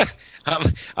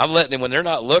 I'm letting them, when they're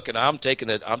not looking, I'm taking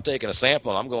a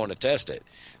sample, and I'm going to test it.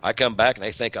 I come back, and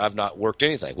they think I've not worked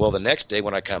anything. Well, the next day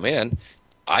when I come in,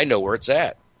 I know where it's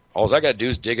at. All I got to do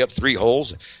is dig up 3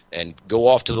 holes and go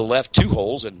off to the left 2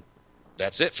 holes, and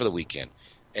that's it for the weekend.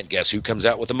 And guess who comes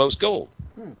out with the most gold?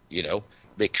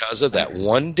 Because of that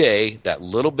one day, that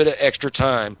little bit of extra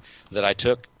time that I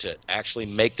took to actually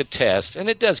make the test. And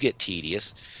it does get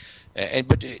tedious,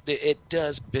 but it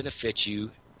does benefit you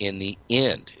in the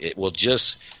end. It will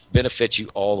just benefit you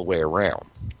all the way around.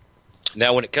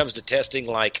 Now, when it comes to testing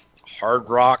like hard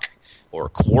rock or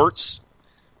quartz,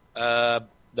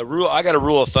 I got a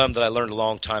rule of thumb that I learned a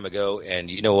long time ago,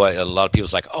 and you know what? A lot of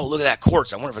people's like, oh, look at that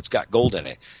quartz. I wonder if it's got gold in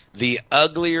it. The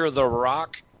uglier the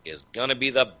rock is going to be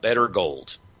the better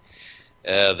gold.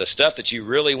 The stuff that you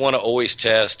really want to always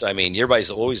test, I mean,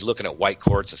 everybody's always looking at white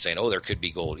quartz and saying, oh, there could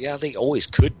be gold. Yeah, they always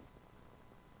could.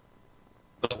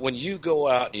 But when you go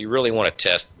out and you really want to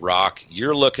test rock,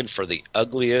 you're looking for the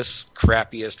ugliest,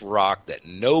 crappiest rock that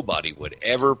nobody would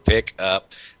ever pick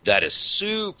up that is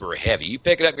super heavy. You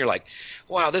pick it up and you're like,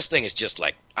 wow, this thing is just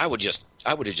like, I would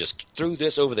have just threw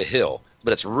this over the hill,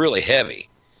 but it's really heavy.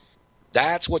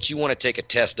 That's what you want to take a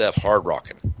test of hard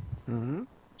rocking. Mm-hmm.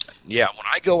 Yeah, when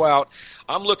I go out,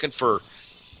 I'm looking for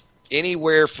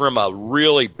anywhere from a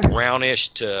really brownish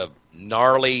to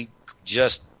gnarly,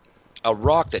 just a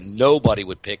rock that nobody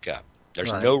would pick up.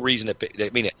 There's no reason to pick. I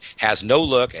mean, it has no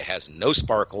look. It has no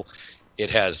sparkle.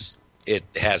 It has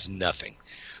nothing.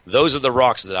 Those are the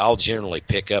rocks that I'll generally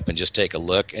pick up and just take a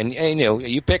look. And you know,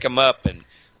 you pick them up, and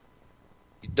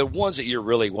the ones that you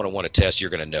really want to test,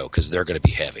 you're going to know because they're going to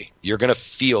be heavy. You're going to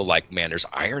feel like, man, there's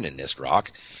iron in this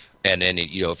rock. And then,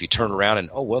 you know, if you turn around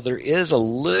and, oh, well, there is a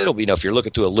little, you know, if you're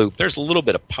looking through a loop, there's a little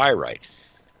bit of pyrite.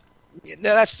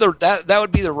 Now, that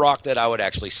would be the rock that I would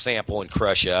actually sample and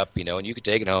crush up, you know, and you could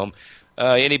take it home.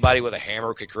 Anybody with a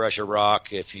hammer could crush a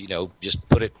rock if, you know, just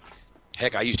put it.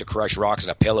 Heck, I used to crush rocks in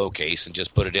a pillowcase and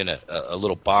just put it in a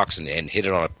little box and hit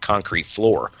it on a concrete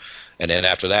floor. And then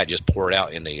after that, just pour it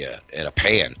out in a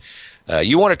pan.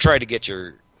 You want to try to get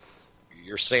your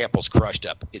samples crushed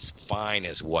up as fine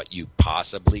as what you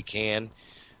possibly can.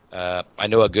 I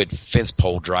know a good fence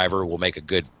pole driver will make a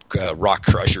good rock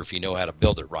crusher if you know how to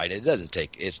build it right.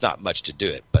 It's not much to do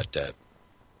it, but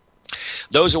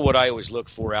those are what I always look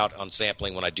for out on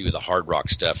sampling when I do the hard rock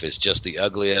stuff, is just the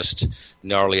ugliest,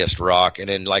 gnarliest rock. And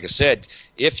then, like I said,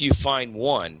 if you find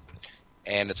one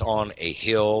and it's on a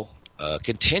hill,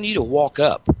 continue to walk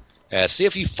up. See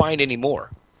if you find any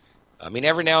more. I mean,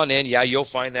 every now and then, yeah, you'll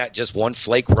find that just one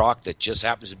flake rock that just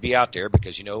happens to be out there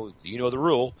because you know the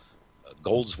rule.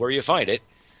 Gold's where you find it.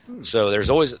 So there's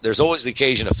always the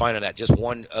occasion of finding that just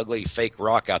one ugly fake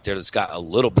rock out there that's got a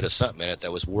little bit of something in it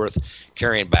that was worth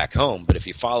carrying back home. But if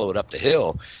you follow it up the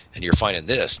hill and you're finding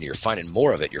this and you're finding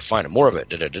more of it,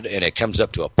 and it comes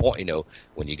up to a point, you know,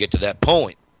 when you get to that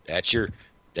point,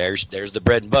 there's the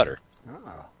bread and butter.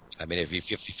 Oh. I mean, if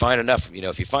you find enough, you know,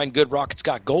 if you find good rock, it's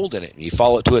got gold in it, and you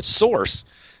follow it to its source,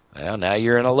 well, now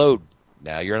you're in a lode.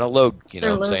 You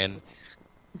know what I'm saying?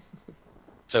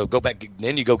 So go back,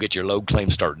 then you go get your load claim,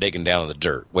 start digging down in the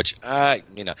dirt, which I'm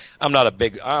not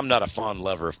a fond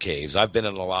lover of caves. I've been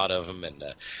in a lot of them, and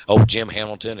old Jim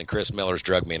Hamilton and Chris Miller's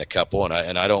drug me in a couple,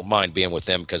 and I don't mind being with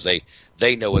them because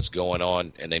they know what's going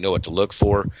on and they know what to look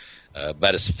for.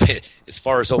 But as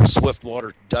far as old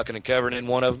Swiftwater ducking and covering in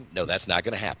one of them, no, that's not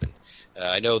going to happen.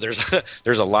 I know there's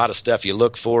a lot of stuff you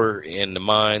look for in the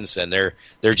mines, and they're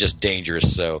just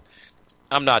dangerous. So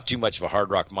I'm not too much of a hard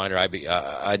rock miner.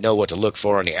 I know what to look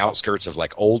for on the outskirts of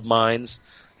like old mines,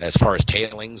 as far as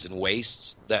tailings and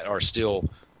wastes that are still,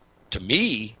 to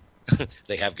me,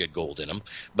 they have good gold in them.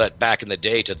 But back in the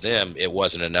day, to them, it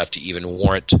wasn't enough to even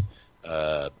warrant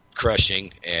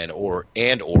crushing and or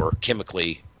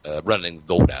chemically running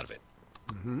gold out of it.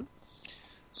 Mm-hmm.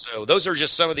 So those are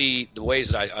just some of the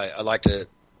ways I like to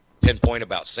pinpoint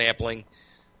about sampling.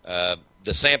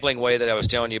 The sampling way that I was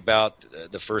telling you about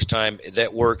the first time,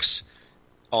 that works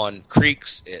on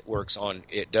creeks.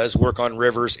 It does work on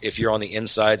rivers. If you're on the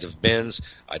insides of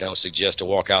bends, I don't suggest to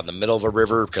walk out in the middle of a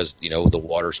river because, you know, the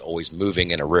water's always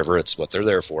moving in a river. It's what they're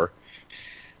there for.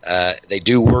 They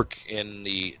do work in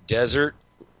the desert,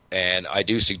 and I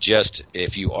do suggest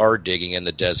if you are digging in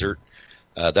the desert,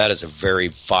 that is a very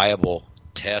viable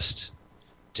test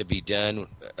to be done,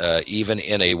 even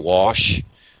in a wash.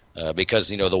 Because,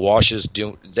 you know, the washes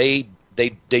they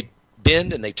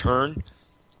bend and they turn,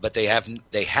 but they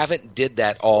haven't did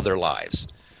that all their lives.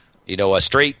 You know, a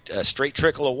straight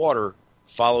trickle of water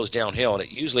follows downhill, and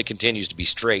it usually continues to be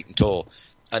straight until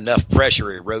enough pressure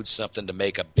erodes something to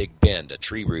make a big bend, a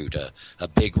tree root, a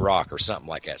big rock, or something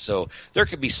like that. So there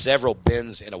could be several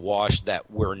bends in a wash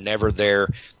that were never there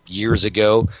years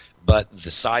ago, but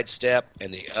the side step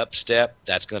and the up step,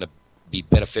 that's going to be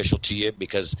beneficial to you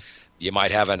because you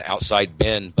might have an outside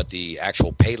bend, but the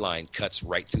actual pay line cuts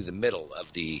right through the middle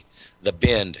of the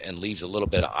bend and leaves a little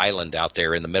bit of island out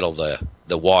there in the middle of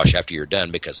the wash after you're done,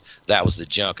 because that was the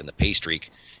junk, and the pay streak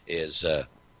is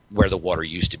where the water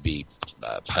used to be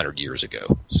 100 years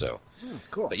ago. So,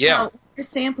 cool. But yeah. Now, you're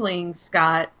sampling,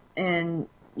 Scott, and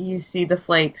you see the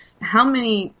flakes. How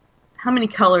many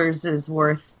colors is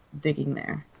worth digging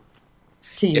there?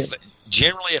 to you?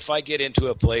 Generally, if I get into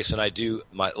a place and I do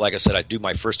like I said, I do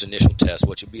my first initial test,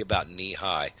 which would be about knee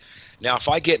high. Now, if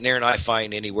I get in there and I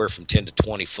find anywhere from 10 to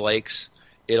 20 flakes,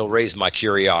 it'll raise my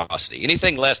curiosity.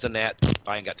 Anything less than that,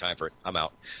 I ain't got time for it. I'm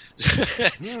out.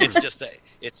 It's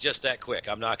just that quick.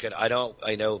 I'm not gonna.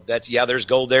 I know that's there's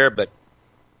gold there, but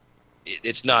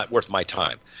it's not worth my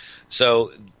time.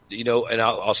 So, and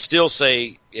I'll still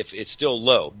say if it's still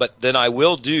low, but then I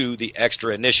will do the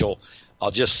extra initial.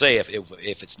 I'll just say if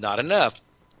it's not enough,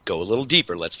 go a little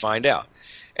deeper. Let's find out.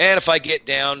 And if I get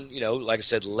down, like I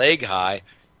said, leg high,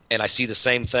 and I see the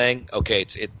same thing, okay,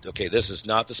 this is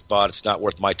not the spot. It's not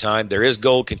worth my time. There is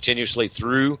gold continuously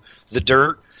through the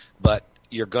dirt, but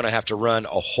you're going to have to run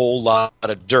a whole lot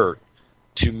of dirt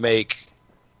to make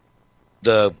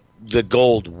the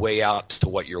gold weigh out to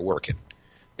what you're working.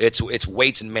 It's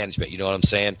weights and management. You know what I'm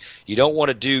saying? You don't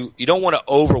want to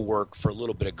overwork for a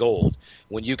little bit of gold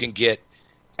when you can get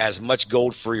as much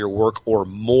gold for your work or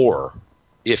more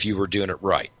if you were doing it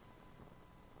right.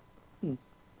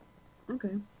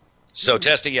 Okay. So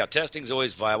testing's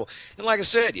always viable. And like I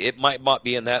said, it might not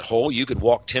be in that hole. You could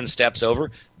walk 10 steps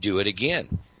over, do it again.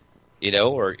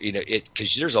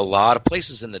 Because there's a lot of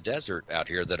places in the desert out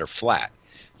here that are flat.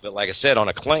 But like I said, on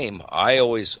a claim, I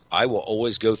will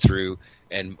always go through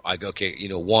and I go, okay,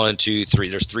 1, 2, 3.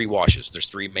 There's 3 washes. There's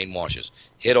 3 main washes.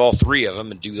 Hit all 3 of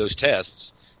them and do those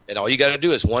tests. And all you got to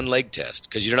do is one leg test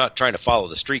because you're not trying to follow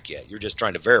the streak yet. You're just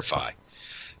trying to verify.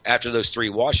 After those 3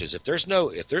 washes, if there's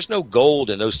no gold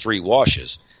in those 3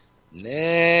 washes,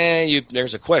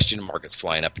 there's a question mark that's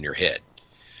flying up in your head.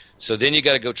 So then you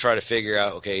got to go try to figure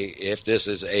out, okay, if this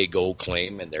is a gold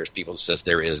claim and there's people that says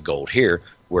there is gold here,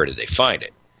 where did they find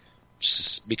it?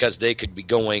 Because they could be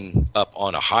going up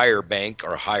on a higher bank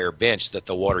or a higher bench that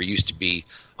the water used to be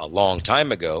a long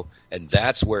time ago, and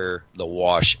that's where the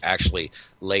wash actually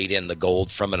laid in the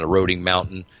gold from an eroding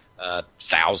mountain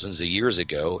thousands of years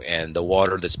ago, and the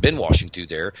water that's been washing through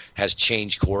there has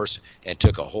changed course and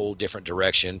took a whole different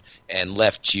direction and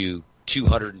left you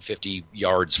 250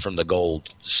 yards from the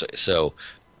gold. So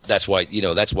that's why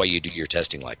you do your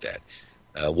testing like that.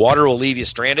 Water will leave you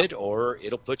stranded, or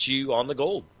it'll put you on the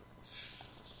gold.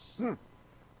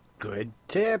 Good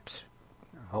tips.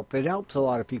 I hope it helps a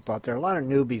lot of people out there. A lot of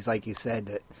newbies, like you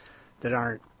said, that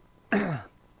aren't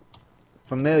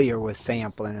familiar with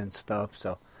sampling and stuff.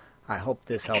 So I hope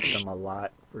this helps them a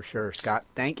lot for sure. Scott,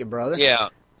 thank you, brother. Yeah,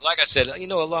 like I said,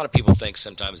 a lot of people think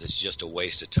sometimes it's just a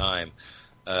waste of time,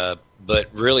 but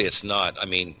really it's not. I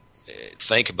mean,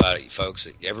 think about it, folks.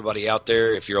 Everybody out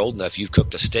there, if you're old enough, you've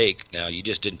cooked a steak. Now, you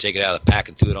just didn't take it out of the pack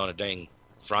and threw it on a dang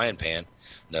frying pan.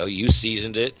 No, you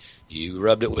seasoned it, you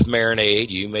rubbed it with marinade,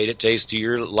 you made it taste to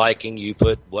your liking, you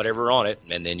put whatever on it,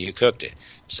 and then you cooked it.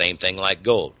 Same thing like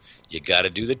gold. You got to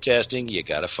do the testing, you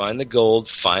got to find the gold,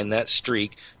 find that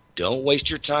streak. Don't waste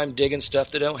your time digging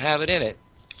stuff that don't have it in it.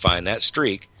 Find that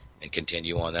streak and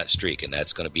continue on that streak, and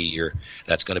that's going to be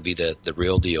the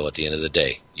real deal at the end of the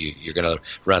day. You're going to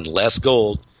run less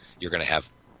gold, you're going to have,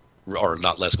 or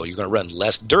not less gold, you're going to run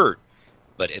less dirt.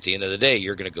 But at the end of the day,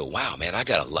 you're going to go, wow, man, I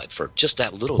got a lot for just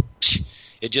that little.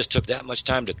 It just took that much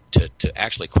time to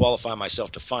actually qualify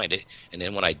myself to find it. And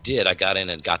then when I did, I got in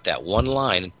and got that one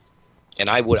line, and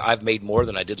I've made more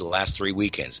than I did the last 3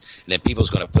 weekends. And then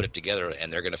people's going to put it together,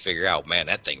 and they're going to figure out, man,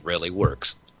 that thing really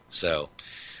works. So.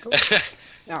 Cool.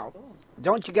 Now,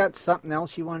 don't you got something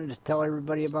else you wanted to tell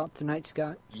everybody about tonight,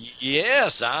 Scott?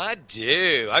 Yes, I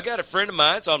do. I got a friend of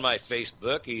mine. It's on my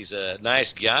Facebook. He's a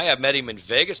nice guy. I met him in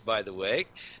Vegas, by the way.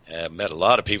 Met a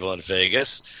lot of people in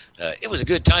Vegas. It was a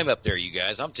good time up there, you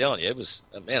guys. I'm telling you, it was.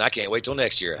 Man, I can't wait till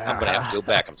next year. I'm going to have to go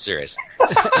back. I'm serious.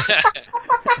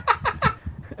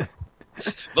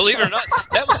 Believe it or not,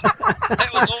 that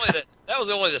was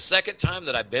only the second time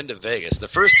that I've been to Vegas. The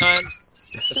first time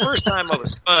it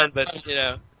was fun, but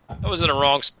I was in the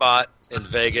wrong spot in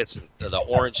Vegas, the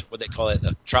orange, what they call it,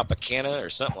 the Tropicana or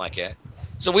something like that.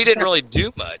 So we didn't really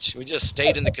do much. We just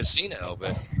stayed in the casino.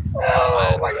 But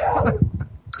oh my God,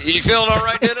 you feeling all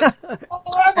right, Dennis?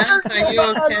 Dennis, are you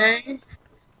okay?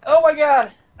 Oh my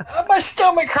God, my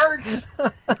stomach hurts.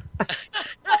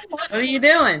 What are you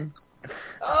doing?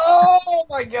 Oh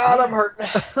my God, I'm hurting.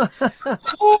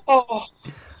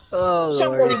 Oh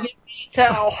somebody Lord. get me a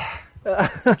towel.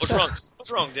 What's wrong?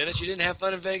 What's wrong, Dennis? You didn't have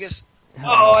fun in Vegas?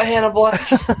 Oh, I had a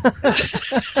blast.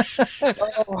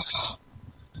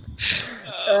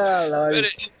 Oh, Lord.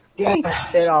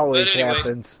 It always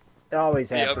happens. It always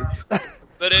happens. Yep.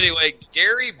 But anyway,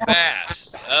 Gary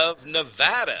Bass of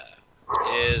Nevada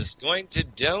is going to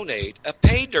donate a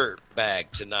pay dirt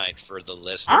bag tonight for the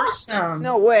listeners. Awesome.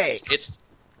 No way.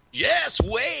 Yes,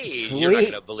 Wade. Sweet. You're not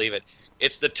going to believe it.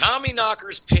 It's the Tommy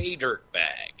Knockers Pay Dirt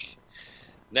Bag.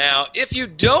 Now, if you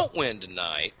don't win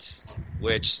tonight,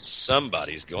 which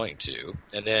somebody's going to,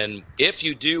 and then if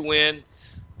you do win,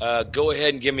 go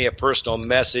ahead and give me a personal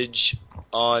message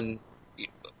on.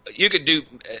 You could do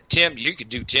Tim. You could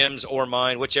do Tim's or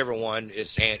mine, whichever one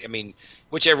is.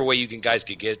 Whichever way you guys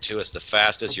could get it to us the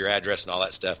fastest. Your address and all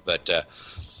that stuff. But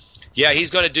yeah, he's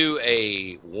going to do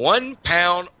a 1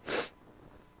 pound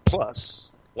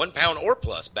or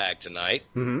plus bag tonight,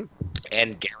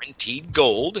 and guaranteed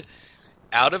gold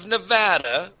out of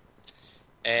Nevada.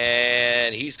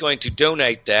 And he's going to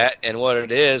donate that. And what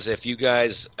it is, if you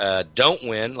guys don't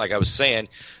win, like I was saying,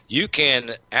 you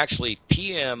can actually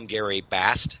PM Gary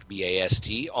Bast,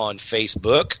 B-A-S-T, on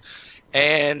Facebook.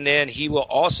 And then he will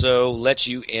also let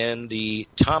you in the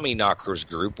Tommy Knockers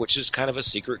group, which is kind of a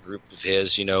secret group of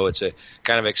his. You know, it's a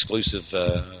kind of exclusive.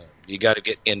 You got to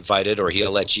get invited, or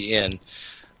he'll let you in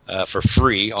for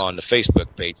free on the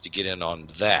Facebook page to get in on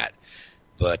that.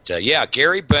 But, yeah,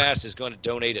 Gary Bast is going to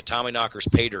donate a Tommy Knockers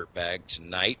Pay Dirt bag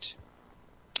tonight.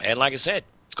 And like I said,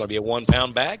 it's going to be a 1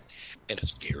 pound bag, and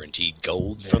it's guaranteed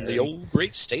gold from the old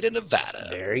great state of Nevada.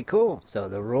 Very cool. So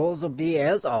the rules will be,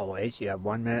 as always, you have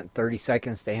 1 minute and 30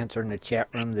 seconds to answer in the chat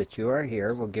room that you are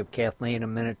here. We'll give Kathleen a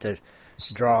minute to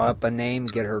draw up a name,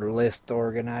 get her list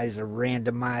organized, a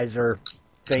randomizer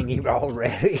thingy all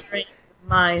ready.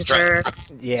 Miser.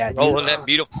 Yeah. Rolling that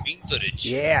beautiful bean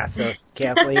footage. Yeah, so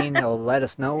Kathleen will let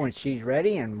us know when she's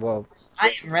ready, and we'll...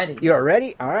 I am ready. You are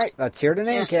ready? All right, let's hear the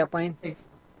name, Kathleen.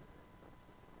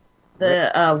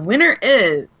 The winner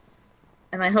is,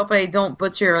 and I hope I don't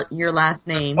butcher your last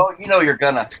name. Oh, you know you're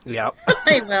gonna. Yep.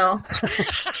 I will.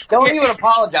 Don't even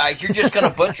apologize. You're just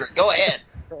gonna butcher it. Go ahead.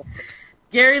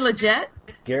 Gary Leggett.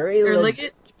 Gary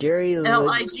Liggett. Gary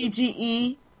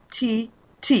Liggeett.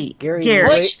 Gary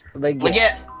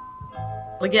Leggett.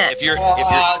 Leggett. If you're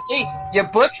see, you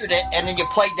butchered it and then you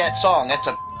played that song. That's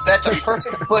a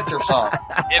perfect butcher song.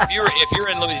 if you're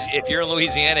in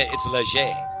Louisiana, it's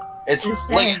Leger. It's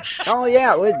Leggett. Oh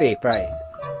yeah, it would be probably.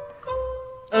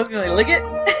 Okay, Liggett.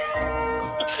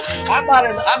 I'm not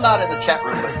in the chat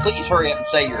room, but please hurry up and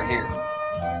say you're here.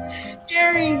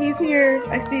 Gary, he's here.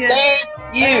 I see it. Thank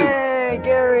you. Hey,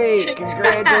 Gary!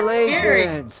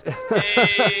 Congratulations.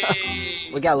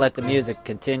 Hey. We gotta let the music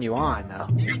continue on, though.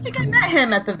 I think I met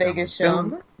him at the Vegas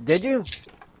show. Did you?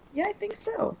 Yeah, I think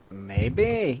so.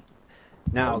 Maybe.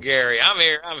 Now, Gary,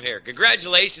 I'm here.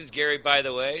 Congratulations, Gary, by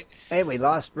the way. Hey, we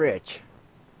lost Rich.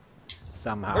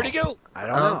 Somehow. Where'd he go? I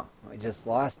don't know. We just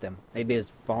lost him. Maybe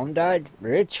his phone died?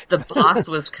 Rich? The boss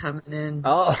was coming in.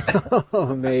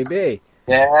 Oh, maybe.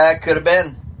 Yeah, it could have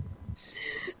been.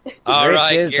 All Rich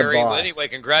right, is the Gary. boss. Well, anyway,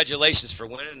 congratulations for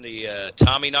winning the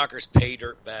Tommy Knockers Pay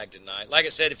Dirt Bag tonight. Like I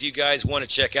said, if you guys want to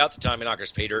check out the Tommy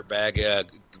Knockers Pay Dirt Bag,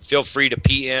 feel free to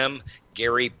PM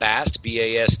Gary Bast,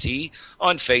 B-A-S-T,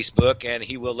 on Facebook, and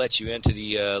he will let you into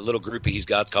the little group he's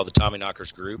got. It's called the Tommy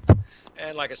Knockers Group.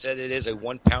 And like I said, it is a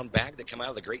 1 pound bag that come out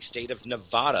of the great state of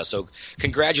Nevada. So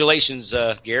congratulations,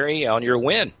 Gary, on your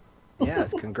win.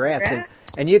 Yes, congrats.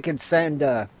 And you can send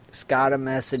Scott a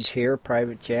message here,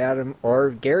 private chat, or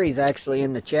Gary's actually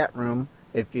in the chat room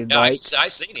if you'd like. I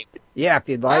seen him. Yeah, if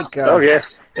you'd like. Okay.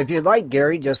 If you'd like,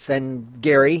 Gary, just send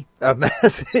Gary a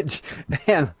message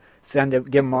and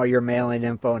give him all your mailing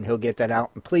info, and he'll get that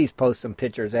out. And please post some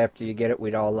pictures after you get it.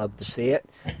 We'd all love to see it.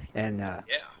 And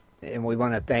and we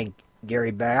want to thank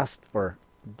Gary Bast for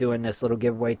doing this little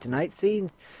giveaway tonight. See,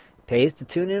 it pays to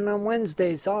tune in on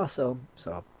Wednesdays also.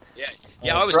 So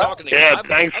yeah, I was talking to Yeah,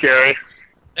 thanks, Gary.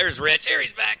 There's Rich. Here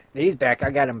he's back. He's back. I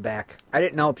got him back. I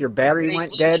didn't know if your battery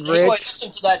went He dead, Rich.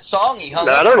 listened to that song. He hung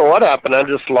I up. don't know what happened. I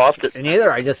just lost it. And either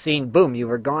I just seen, boom, you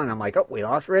were gone. I'm like, oh, we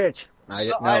lost Rich. I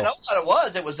didn't know. I know what it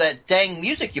was. It was that dang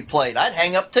music you played. I'd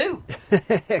hang up too.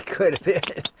 It could have been.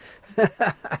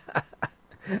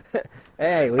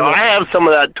 Hey, I have some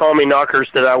of that Tommy Knockers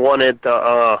that I won at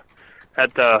the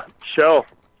show.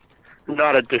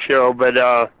 Not at the show, but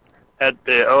at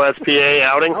the OSPA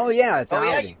outing. Oh, yeah, it's Oh,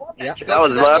 yeah, outing. you won Yep. that. That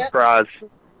was my prize.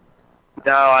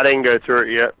 No, I didn't go through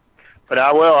it yet. But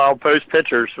I will. I'll post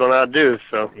pictures when I do.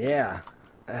 So Yeah.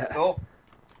 Cool.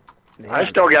 I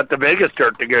still got the biggest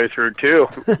dirt to go through, too.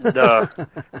 The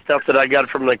stuff that I got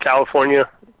from the California.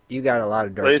 You got a lot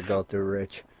of dirt Please. to go through,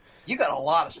 Rich. You got a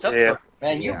lot of stuff. Yeah.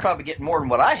 Man, you're Yeah. probably getting more than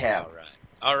what I have.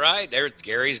 All right. There,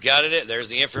 Gary's got it. There's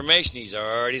the information. He's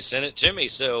already sent it to me.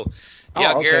 So,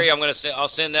 yeah, Oh, okay. Gary, I'll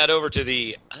send that over to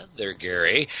the other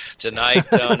Gary tonight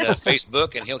on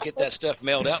Facebook, and he'll get that stuff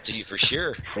mailed out to you for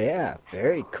sure. Yeah,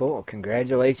 very cool.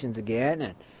 Congratulations again.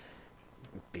 And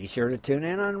be sure to tune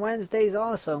in on Wednesdays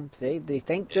also. See, they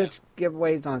think there's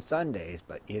giveaways on Sundays,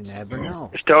 but you never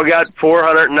know. Still got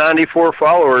 494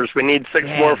 followers. We need 6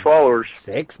 more followers.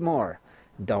 6 more.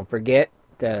 Don't forget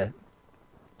to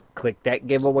click that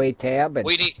giveaway tab and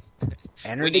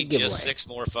enter the giveaway. Just 6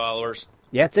 more followers.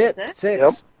 That's it. 6.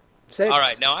 Yep. 6. All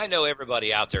right, now I know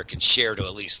everybody out there can share to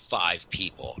at least 5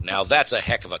 people. Now that's a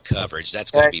heck of a coverage.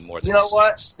 That's going to be more than You know 6.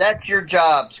 what? That's your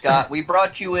job, Scott. We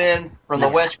brought you in from the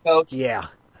West Coast. Yeah.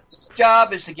 Your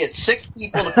job is to get 6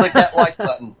 people to click that like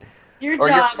button. Your Or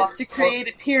job your- is to create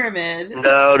a pyramid.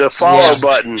 No, the follow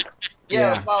button.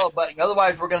 Yeah, the follow button.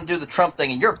 Otherwise, we're going to do the Trump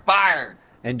thing, and you're fired.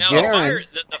 And Now, Jaron,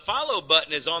 the follow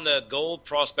button is on the Gold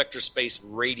Prospector Space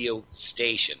radio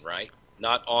station, right?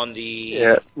 Not on the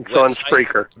Yeah, it's on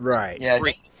Spreaker. right. Yeah,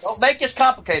 don't make this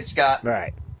complicated, Scott.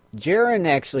 Right. Jaron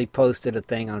actually posted a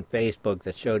thing on Facebook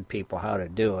that showed people how to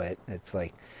do it. It's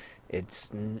like,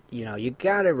 you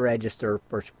got to register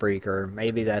for Spreaker.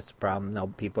 Maybe that's the problem. No,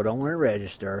 people don't want to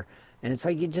register. And it's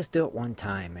like you just do it one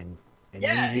time, and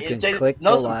then you can click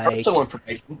the like.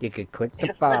 You could click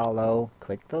the follow,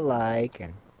 click the like,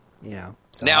 and,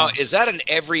 So now, is that an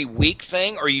every week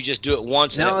thing, or you just do it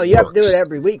once and No, it you works? have to do it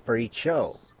every week for each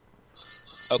show.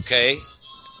 Okay.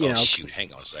 You know, shoot,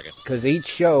 hang on a second. Because each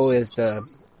show is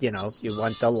you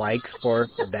want the likes for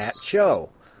that show.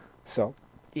 So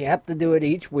you have to do it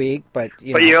each week, but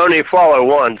you only follow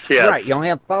once, yeah. Right, you only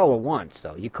have to follow once,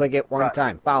 so you click it one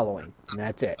time, following, and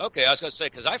that's it. Okay, I was going to say,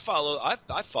 because I followed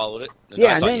it, and Yeah,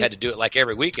 I and thought then- you had to do it like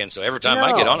every weekend, so every time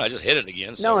I get on, I just hit it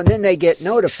again. So. No, and then they get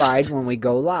notified when we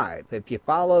go live. If you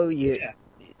follow,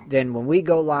 then when we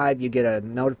go live, you get a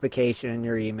notification in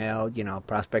your email,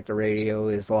 Prospector Radio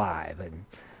is live, and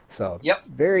so it's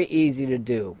very easy to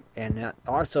do. And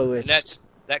also, And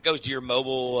that goes to your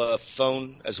mobile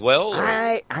phone as well? Or?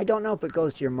 I don't know if it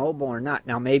goes to your mobile or not.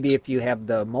 Now, maybe if you have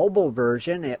the mobile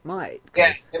version, it might.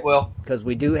 Yeah, it will. Because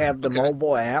we do have the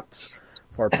mobile apps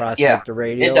for Prospector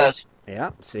Radio. It does.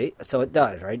 Yeah, see? So it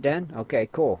does, right, Dan? Okay,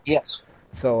 cool. Yes.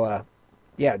 So,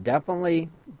 definitely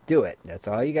do it. That's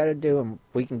all you got to do. And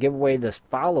we can give away this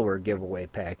follower giveaway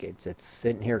package. It's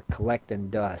sitting here collecting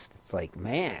dust. It's like,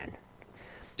 man.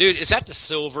 Dude, is that the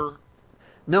silver?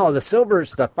 No, the silver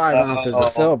is the 5 ounces of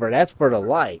silver. That's for the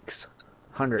likes.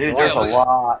 100 Dude,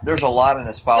 likes. there's a lot in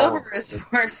this follower. Silver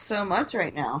is worth so much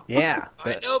right now. Yeah.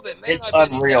 I know, but man, It's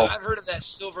unreal. I've heard of that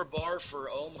silver bar for,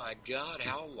 oh my God,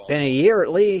 how long? Been a year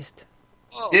at least.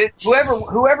 Oh, Dude,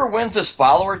 whoever wins this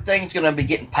follower thing is going to be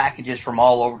getting packages from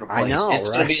all over the place. I know, it's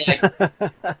right? going to be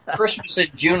like Christmas in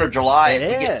June or July. It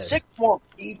If we get is. 6 more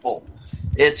people,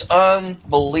 it's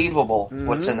unbelievable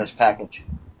what's in this package.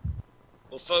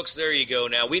 Well, folks, there you go.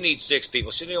 Now, we need 6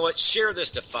 people. So, you know what? Share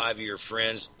this to 5 of your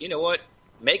friends. You know what?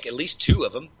 Make at least 2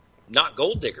 of them not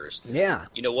gold diggers. Yeah.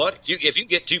 You know what? If you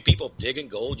get 2 people digging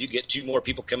gold, you get 2 more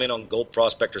people come in on Gold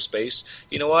Prospector Space.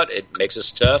 You know what? It makes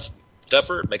us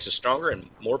tougher. It makes us stronger, and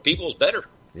more people is better.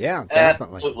 Yeah,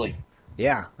 definitely. Absolutely.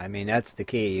 Yeah, I mean, that's the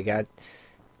key. You got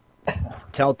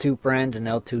tell 2 friends, and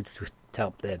they'll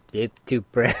tell the 2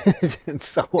 friends, and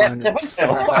so on and so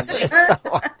on. And so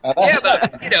on. Yeah,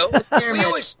 but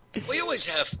we always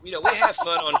have we have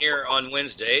fun on here on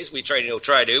Wednesdays. We try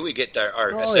to we get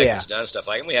our segments done, stuff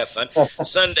like that. And we have fun.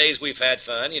 Sundays we've had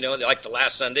fun. Like the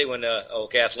last Sunday when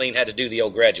Kathleen had to do the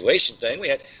old graduation thing.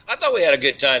 I thought we had a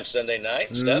good time Sunday night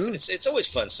and stuff. And it's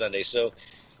always fun Sunday. So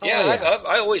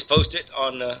I always post it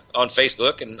on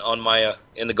Facebook and on my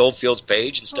in the Goldfields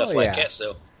page and stuff like that.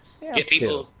 So get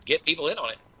people in on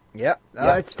it. Yep.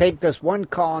 Let's take this one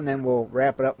call, and then we'll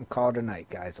wrap it up and call tonight,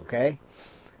 guys, okay?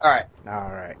 All right.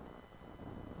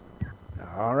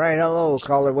 All right, hello,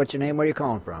 caller. What's your name? Where are you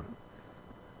calling from?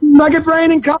 Nugget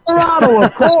Brain in Colorado,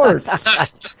 of course.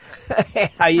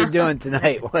 Hey, how you doing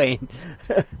tonight, Wayne?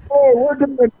 Oh, we're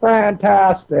doing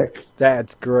fantastic.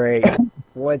 That's great.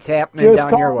 What's happening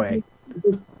down your way?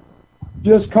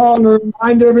 Just calling to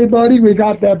remind everybody we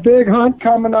got that big hunt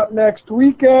coming up next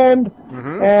weekend,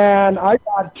 and I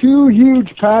got 2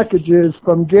 huge packages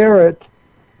from Garrett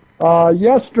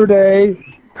yesterday,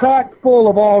 packed full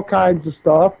of all kinds of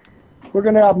stuff. We're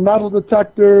going to have metal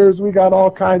detectors. We got all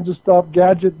kinds of stuff,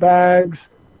 gadget bags,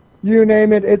 you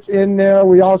name it, it's in there.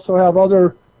 We also have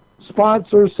other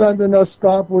sponsors sending us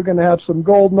stuff. We're going to have some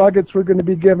gold nuggets we're going to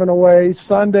be giving away.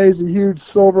 Sunday's a huge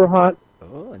silver hunt.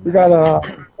 We got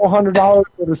 $400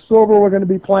 for the silver we're going to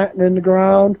be planting in the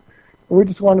ground. We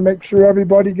just want to make sure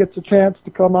everybody gets a chance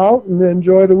to come out and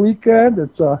enjoy the weekend.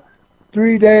 It's a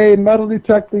 3-day metal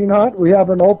detecting hunt. We have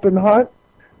an open hunt.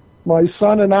 My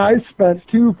son and I spent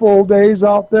 2 full days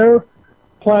out there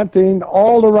planting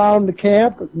all around the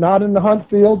camp, not in the hunt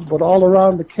fields, but all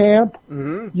around the camp.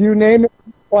 You name it,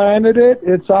 planted it.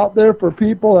 It's out there for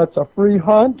people. That's a free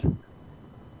hunt.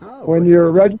 Oh, when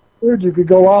you're registered, you could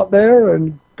go out there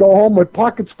and go home with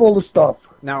pockets full of stuff.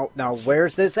 Now,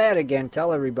 where's this at again?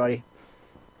 Tell everybody.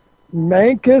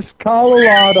 Mancos,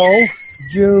 Colorado,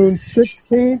 June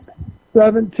 16th,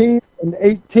 17th, and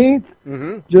 18th.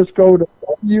 Mm-hmm. Just go to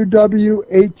www.ats.org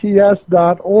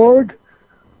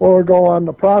or go on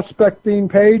the prospecting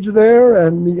page there,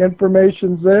 and the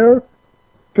information's there.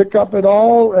 Pick up it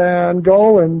all and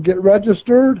go and get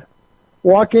registered.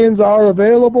 Walk-ins are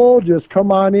available. Just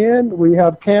come on in. We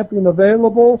have camping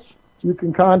available. You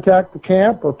can contact the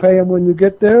camp or pay them when you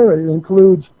get there. It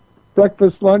includes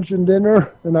breakfast, lunch, and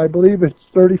dinner, and I believe it's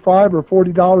 $35 or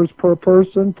 $40 per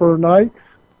person per night,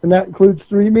 and that includes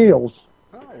 3 meals.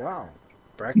 Oh, wow.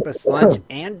 Breakfast, lunch,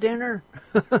 and dinner?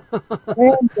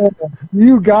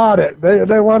 You got it.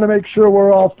 They want to make sure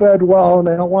we're all fed well, and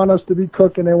they don't want us to be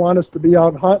cooking. They want us to be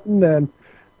out hunting and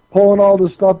pulling all the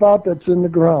stuff out that's in the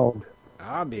ground.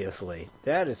 Obviously.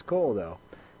 That is cool, though.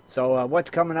 So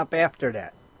what's coming up after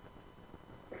that?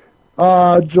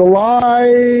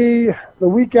 The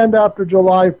weekend after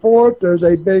July 4th, there's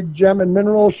a big gem and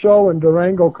mineral show in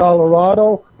Durango,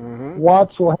 Colorado. Mm-hmm.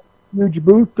 Watts will have a huge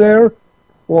booth there.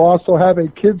 We'll also have a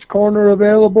kids' corner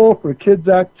available for kids'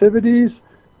 activities,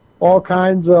 all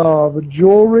kinds of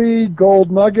jewelry,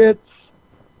 gold nuggets.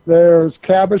 There's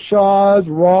cabochons,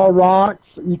 raw rocks,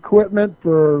 equipment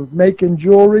for making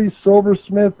jewelry,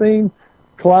 silversmithing,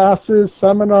 classes,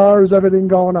 seminars, everything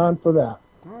going on for that.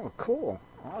 Oh, cool.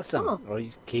 Awesome. Oh. Well,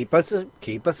 you keep us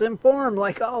informed,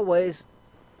 like always.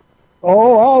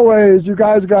 Oh, always. You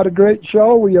guys got a great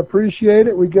show. We appreciate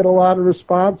it. We get a lot of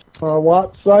response on our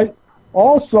Watts site.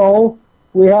 Also,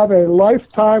 we have a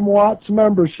lifetime Watts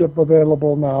membership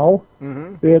available now.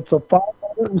 Mm-hmm. It's a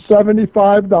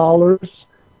 $575,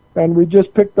 and we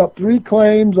just picked up 3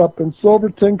 claims up in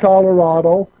Silverton,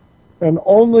 Colorado, and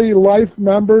only life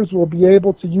members will be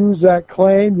able to use that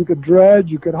claim. You could dredge,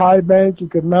 you could high bank, you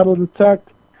could metal detect,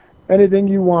 anything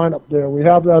you want up there. We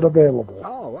have that available.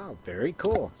 Oh, wow. Very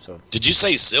cool. So, did you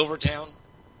say Silvertown?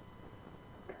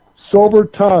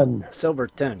 Silverton.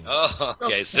 Silverton. Oh,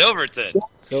 okay. Silverton.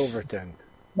 Silverton.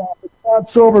 No, it's not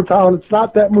Silvertown. It's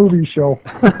not that movie show.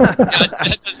 I was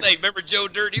just to say, remember Joe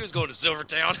Dirt? He was going to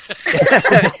Silvertown.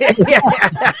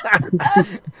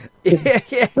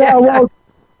 Yeah, well,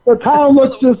 the town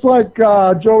looks just like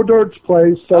Joe Dirt's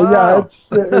place. So, yeah,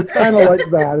 it's kind of like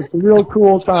that. It's a real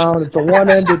cool town. It's a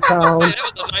one-ended town.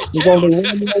 There's only one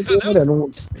ended,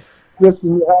 and just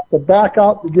you have to back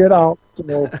out to get out.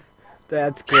 So.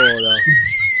 That's cool, though.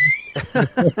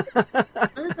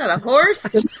 What is that, a horse?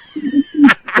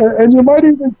 And you might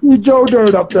even see Joe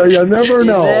Dirt up there. You never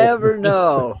know. You never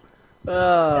know.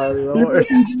 Oh, Lord.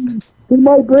 He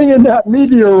might bring in that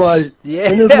meteorite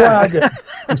in his wagon.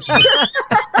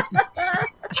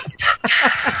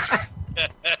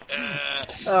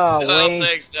 Wayne.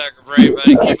 Thanks, Dr. Bray,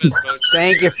 buddy. Keep us posted.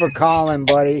 Thank you for calling,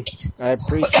 buddy. I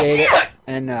appreciate it.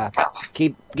 And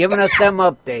keep giving us them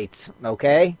updates,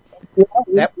 okay? Yeah,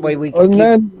 that way we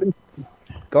can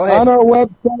Go ahead. On our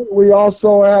website, we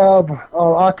also have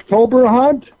our October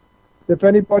hunt. If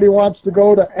anybody wants to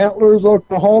go to Antlers,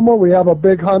 Oklahoma, we have a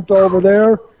big hunt over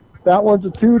there. That one's a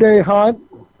 2-day hunt.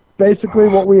 Basically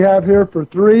what we have here for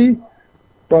 3,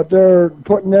 but they're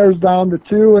putting theirs down to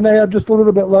 2, and they have just a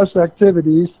little bit less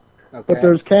activities. Okay. But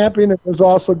there's camping, and there's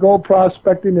also gold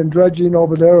prospecting and dredging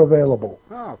over there available.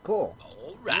 Oh, cool.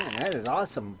 All right. Man, that is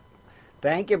awesome.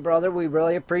 Thank you, brother. We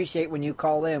really appreciate when you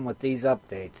call in with these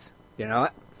updates. You know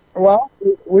it? Well,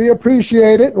 we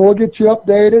appreciate it. We'll get you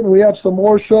updated. We have some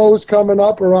more shows coming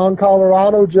up around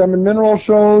Colorado, gem and mineral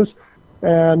shows,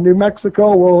 and New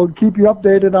Mexico. We'll keep you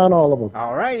updated on all of them.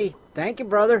 All righty. Thank you,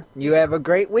 brother. You have a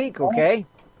great week, okay?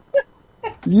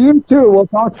 You too. We'll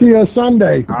talk to you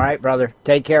Sunday. All right, brother.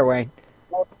 Take care, Wayne.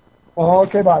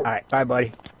 Okay, bye. All right, bye,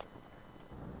 buddy.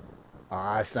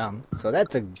 Awesome. So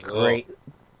that's a great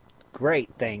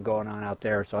thing going on out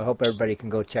there. So I hope everybody can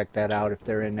go check that out if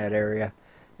they're in that area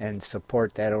and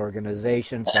support that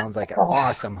organization. Sounds like an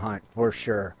awesome hunt for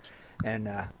sure. And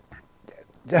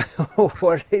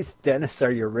what is Dennis?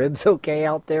 Are your ribs okay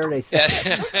out there? They said.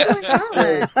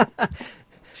 He's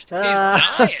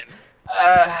dying.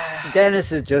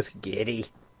 Dennis is just giddy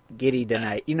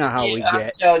tonight. You know how we get.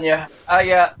 I'm telling you, I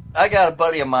got a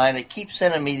buddy of mine that keeps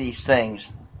sending me these things.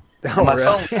 Oh, my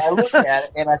really? phone, I look at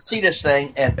it and I see this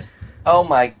thing, and oh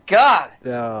my God,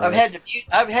 I've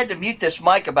had to mute this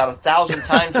mic about 1,000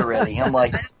 times already. I'm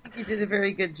like, I think you did a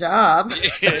very good job.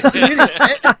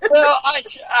 Well,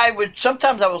 I would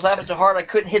sometimes I was laughing so hard I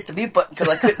couldn't hit the mute button because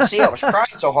I couldn't see. I was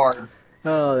crying so hard.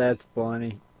 Oh, that's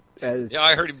funny. Yeah,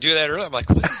 I heard him do that earlier. I'm like,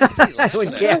 what is he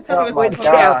when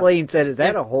Kathleen said, "Is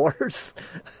that a horse?"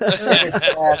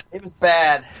 It was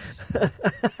bad.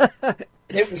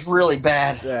 It was really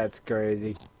bad. That's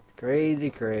crazy.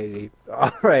 Crazy.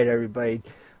 All right, everybody.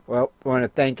 Well, I want to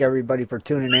thank everybody for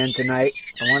tuning in tonight.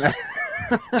 I want to...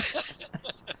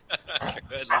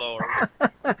 Good Lord.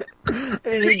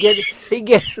 And he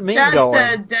gets me Chad going.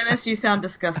 said, Dennis, you sound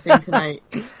disgusting tonight.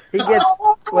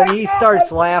 When he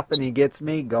starts laughing, he gets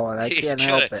me going. I can't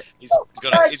help it. He's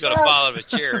gonna fall out of his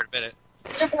chair in a minute.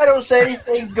 If I don't say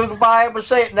anything goodbye, I'm going to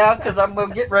say it now because I'm going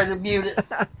to get ready to mute it.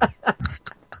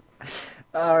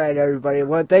 All right, everybody. I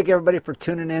want to thank everybody for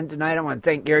tuning in tonight. I want to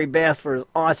thank Gary Bass for his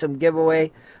awesome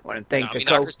giveaway. I want to thank Tommy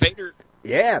Knockers Pater.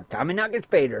 Yeah, Tommy Knockers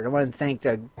Pater. I want to thank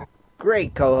the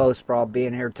great co-host for all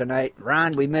being here tonight.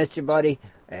 Ron, we missed you, buddy,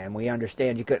 and we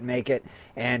understand you couldn't make it.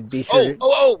 And be sure.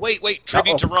 Wait!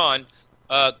 Tribute to Ron.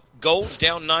 Gold's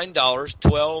down $9,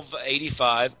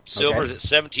 $12.85. Silver's at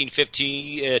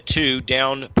 $17.52,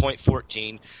 down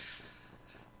 0.14.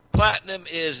 Platinum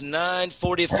is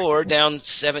 $9.44, down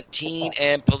 17,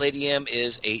 and palladium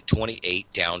is $8.28,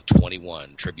 down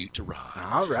 21. Tribute to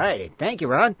Ron. All right, thank you,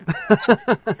 Ron.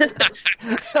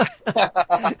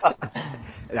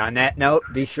 And on that note,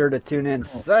 be sure to tune in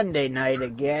Sunday night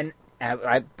again.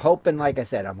 I'm hoping, like I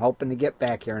said, I'm hoping to get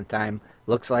back here in time.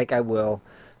 Looks like I will.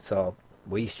 So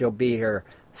we shall be here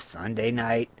Sunday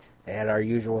night at our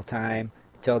usual time.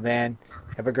 Till then,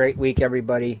 have a great week,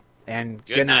 everybody, and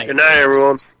good night. Good night,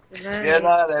 everyone. Good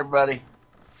night, everybody.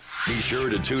 Be sure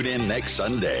to tune in next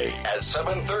Sunday at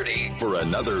 7:30 for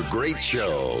another great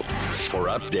show. For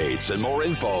updates and more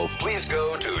info, please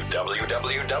go to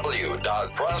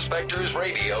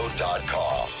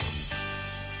www.prospectorsradio.com.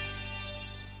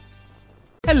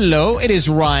 Hello, it is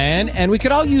Ryan, and we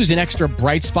could all use an extra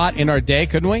bright spot in our day,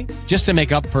 couldn't we? Just to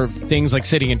make up for things like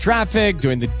sitting in traffic,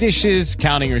 doing the dishes,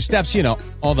 counting your steps,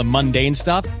 all the mundane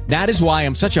stuff. That is why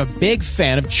I'm such a big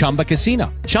fan of Chumba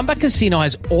Casino. Chumba Casino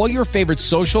has all your favorite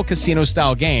social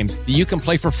casino-style games that you can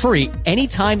play for free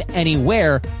anytime,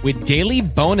 anywhere with daily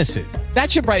bonuses.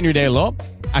 That should brighten your day a little.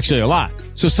 Actually, a lot.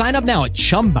 So sign up now at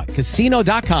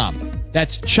ChumbaCasino.com.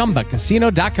 That's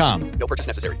ChumbaCasino.com. No purchase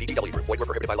necessary. VGW Group. Void where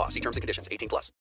prohibited by law. See terms and conditions. 18+.